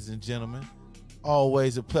in, ladies and gentlemen.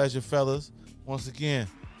 Always a pleasure, fellas. Once again,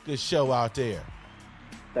 good show out there.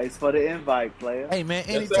 Thanks for the invite, player. Hey, man,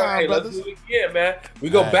 anytime, brothers. Let's do it again, man. We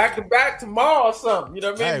go back to back tomorrow or something. You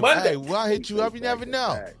know what I mean? Monday. Hey, well, I'll hit you up. You never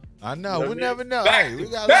know. I know. We never know. Hey, we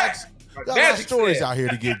got a lot of stories out here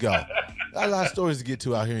to get go. Got a lot of stories to get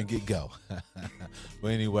to out here and get go. But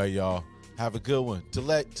anyway, y'all, have a good one.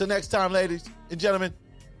 Till next time, ladies and gentlemen.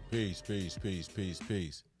 Peace, peace, peace, peace,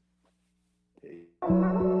 peace.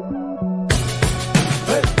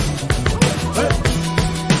 Hey.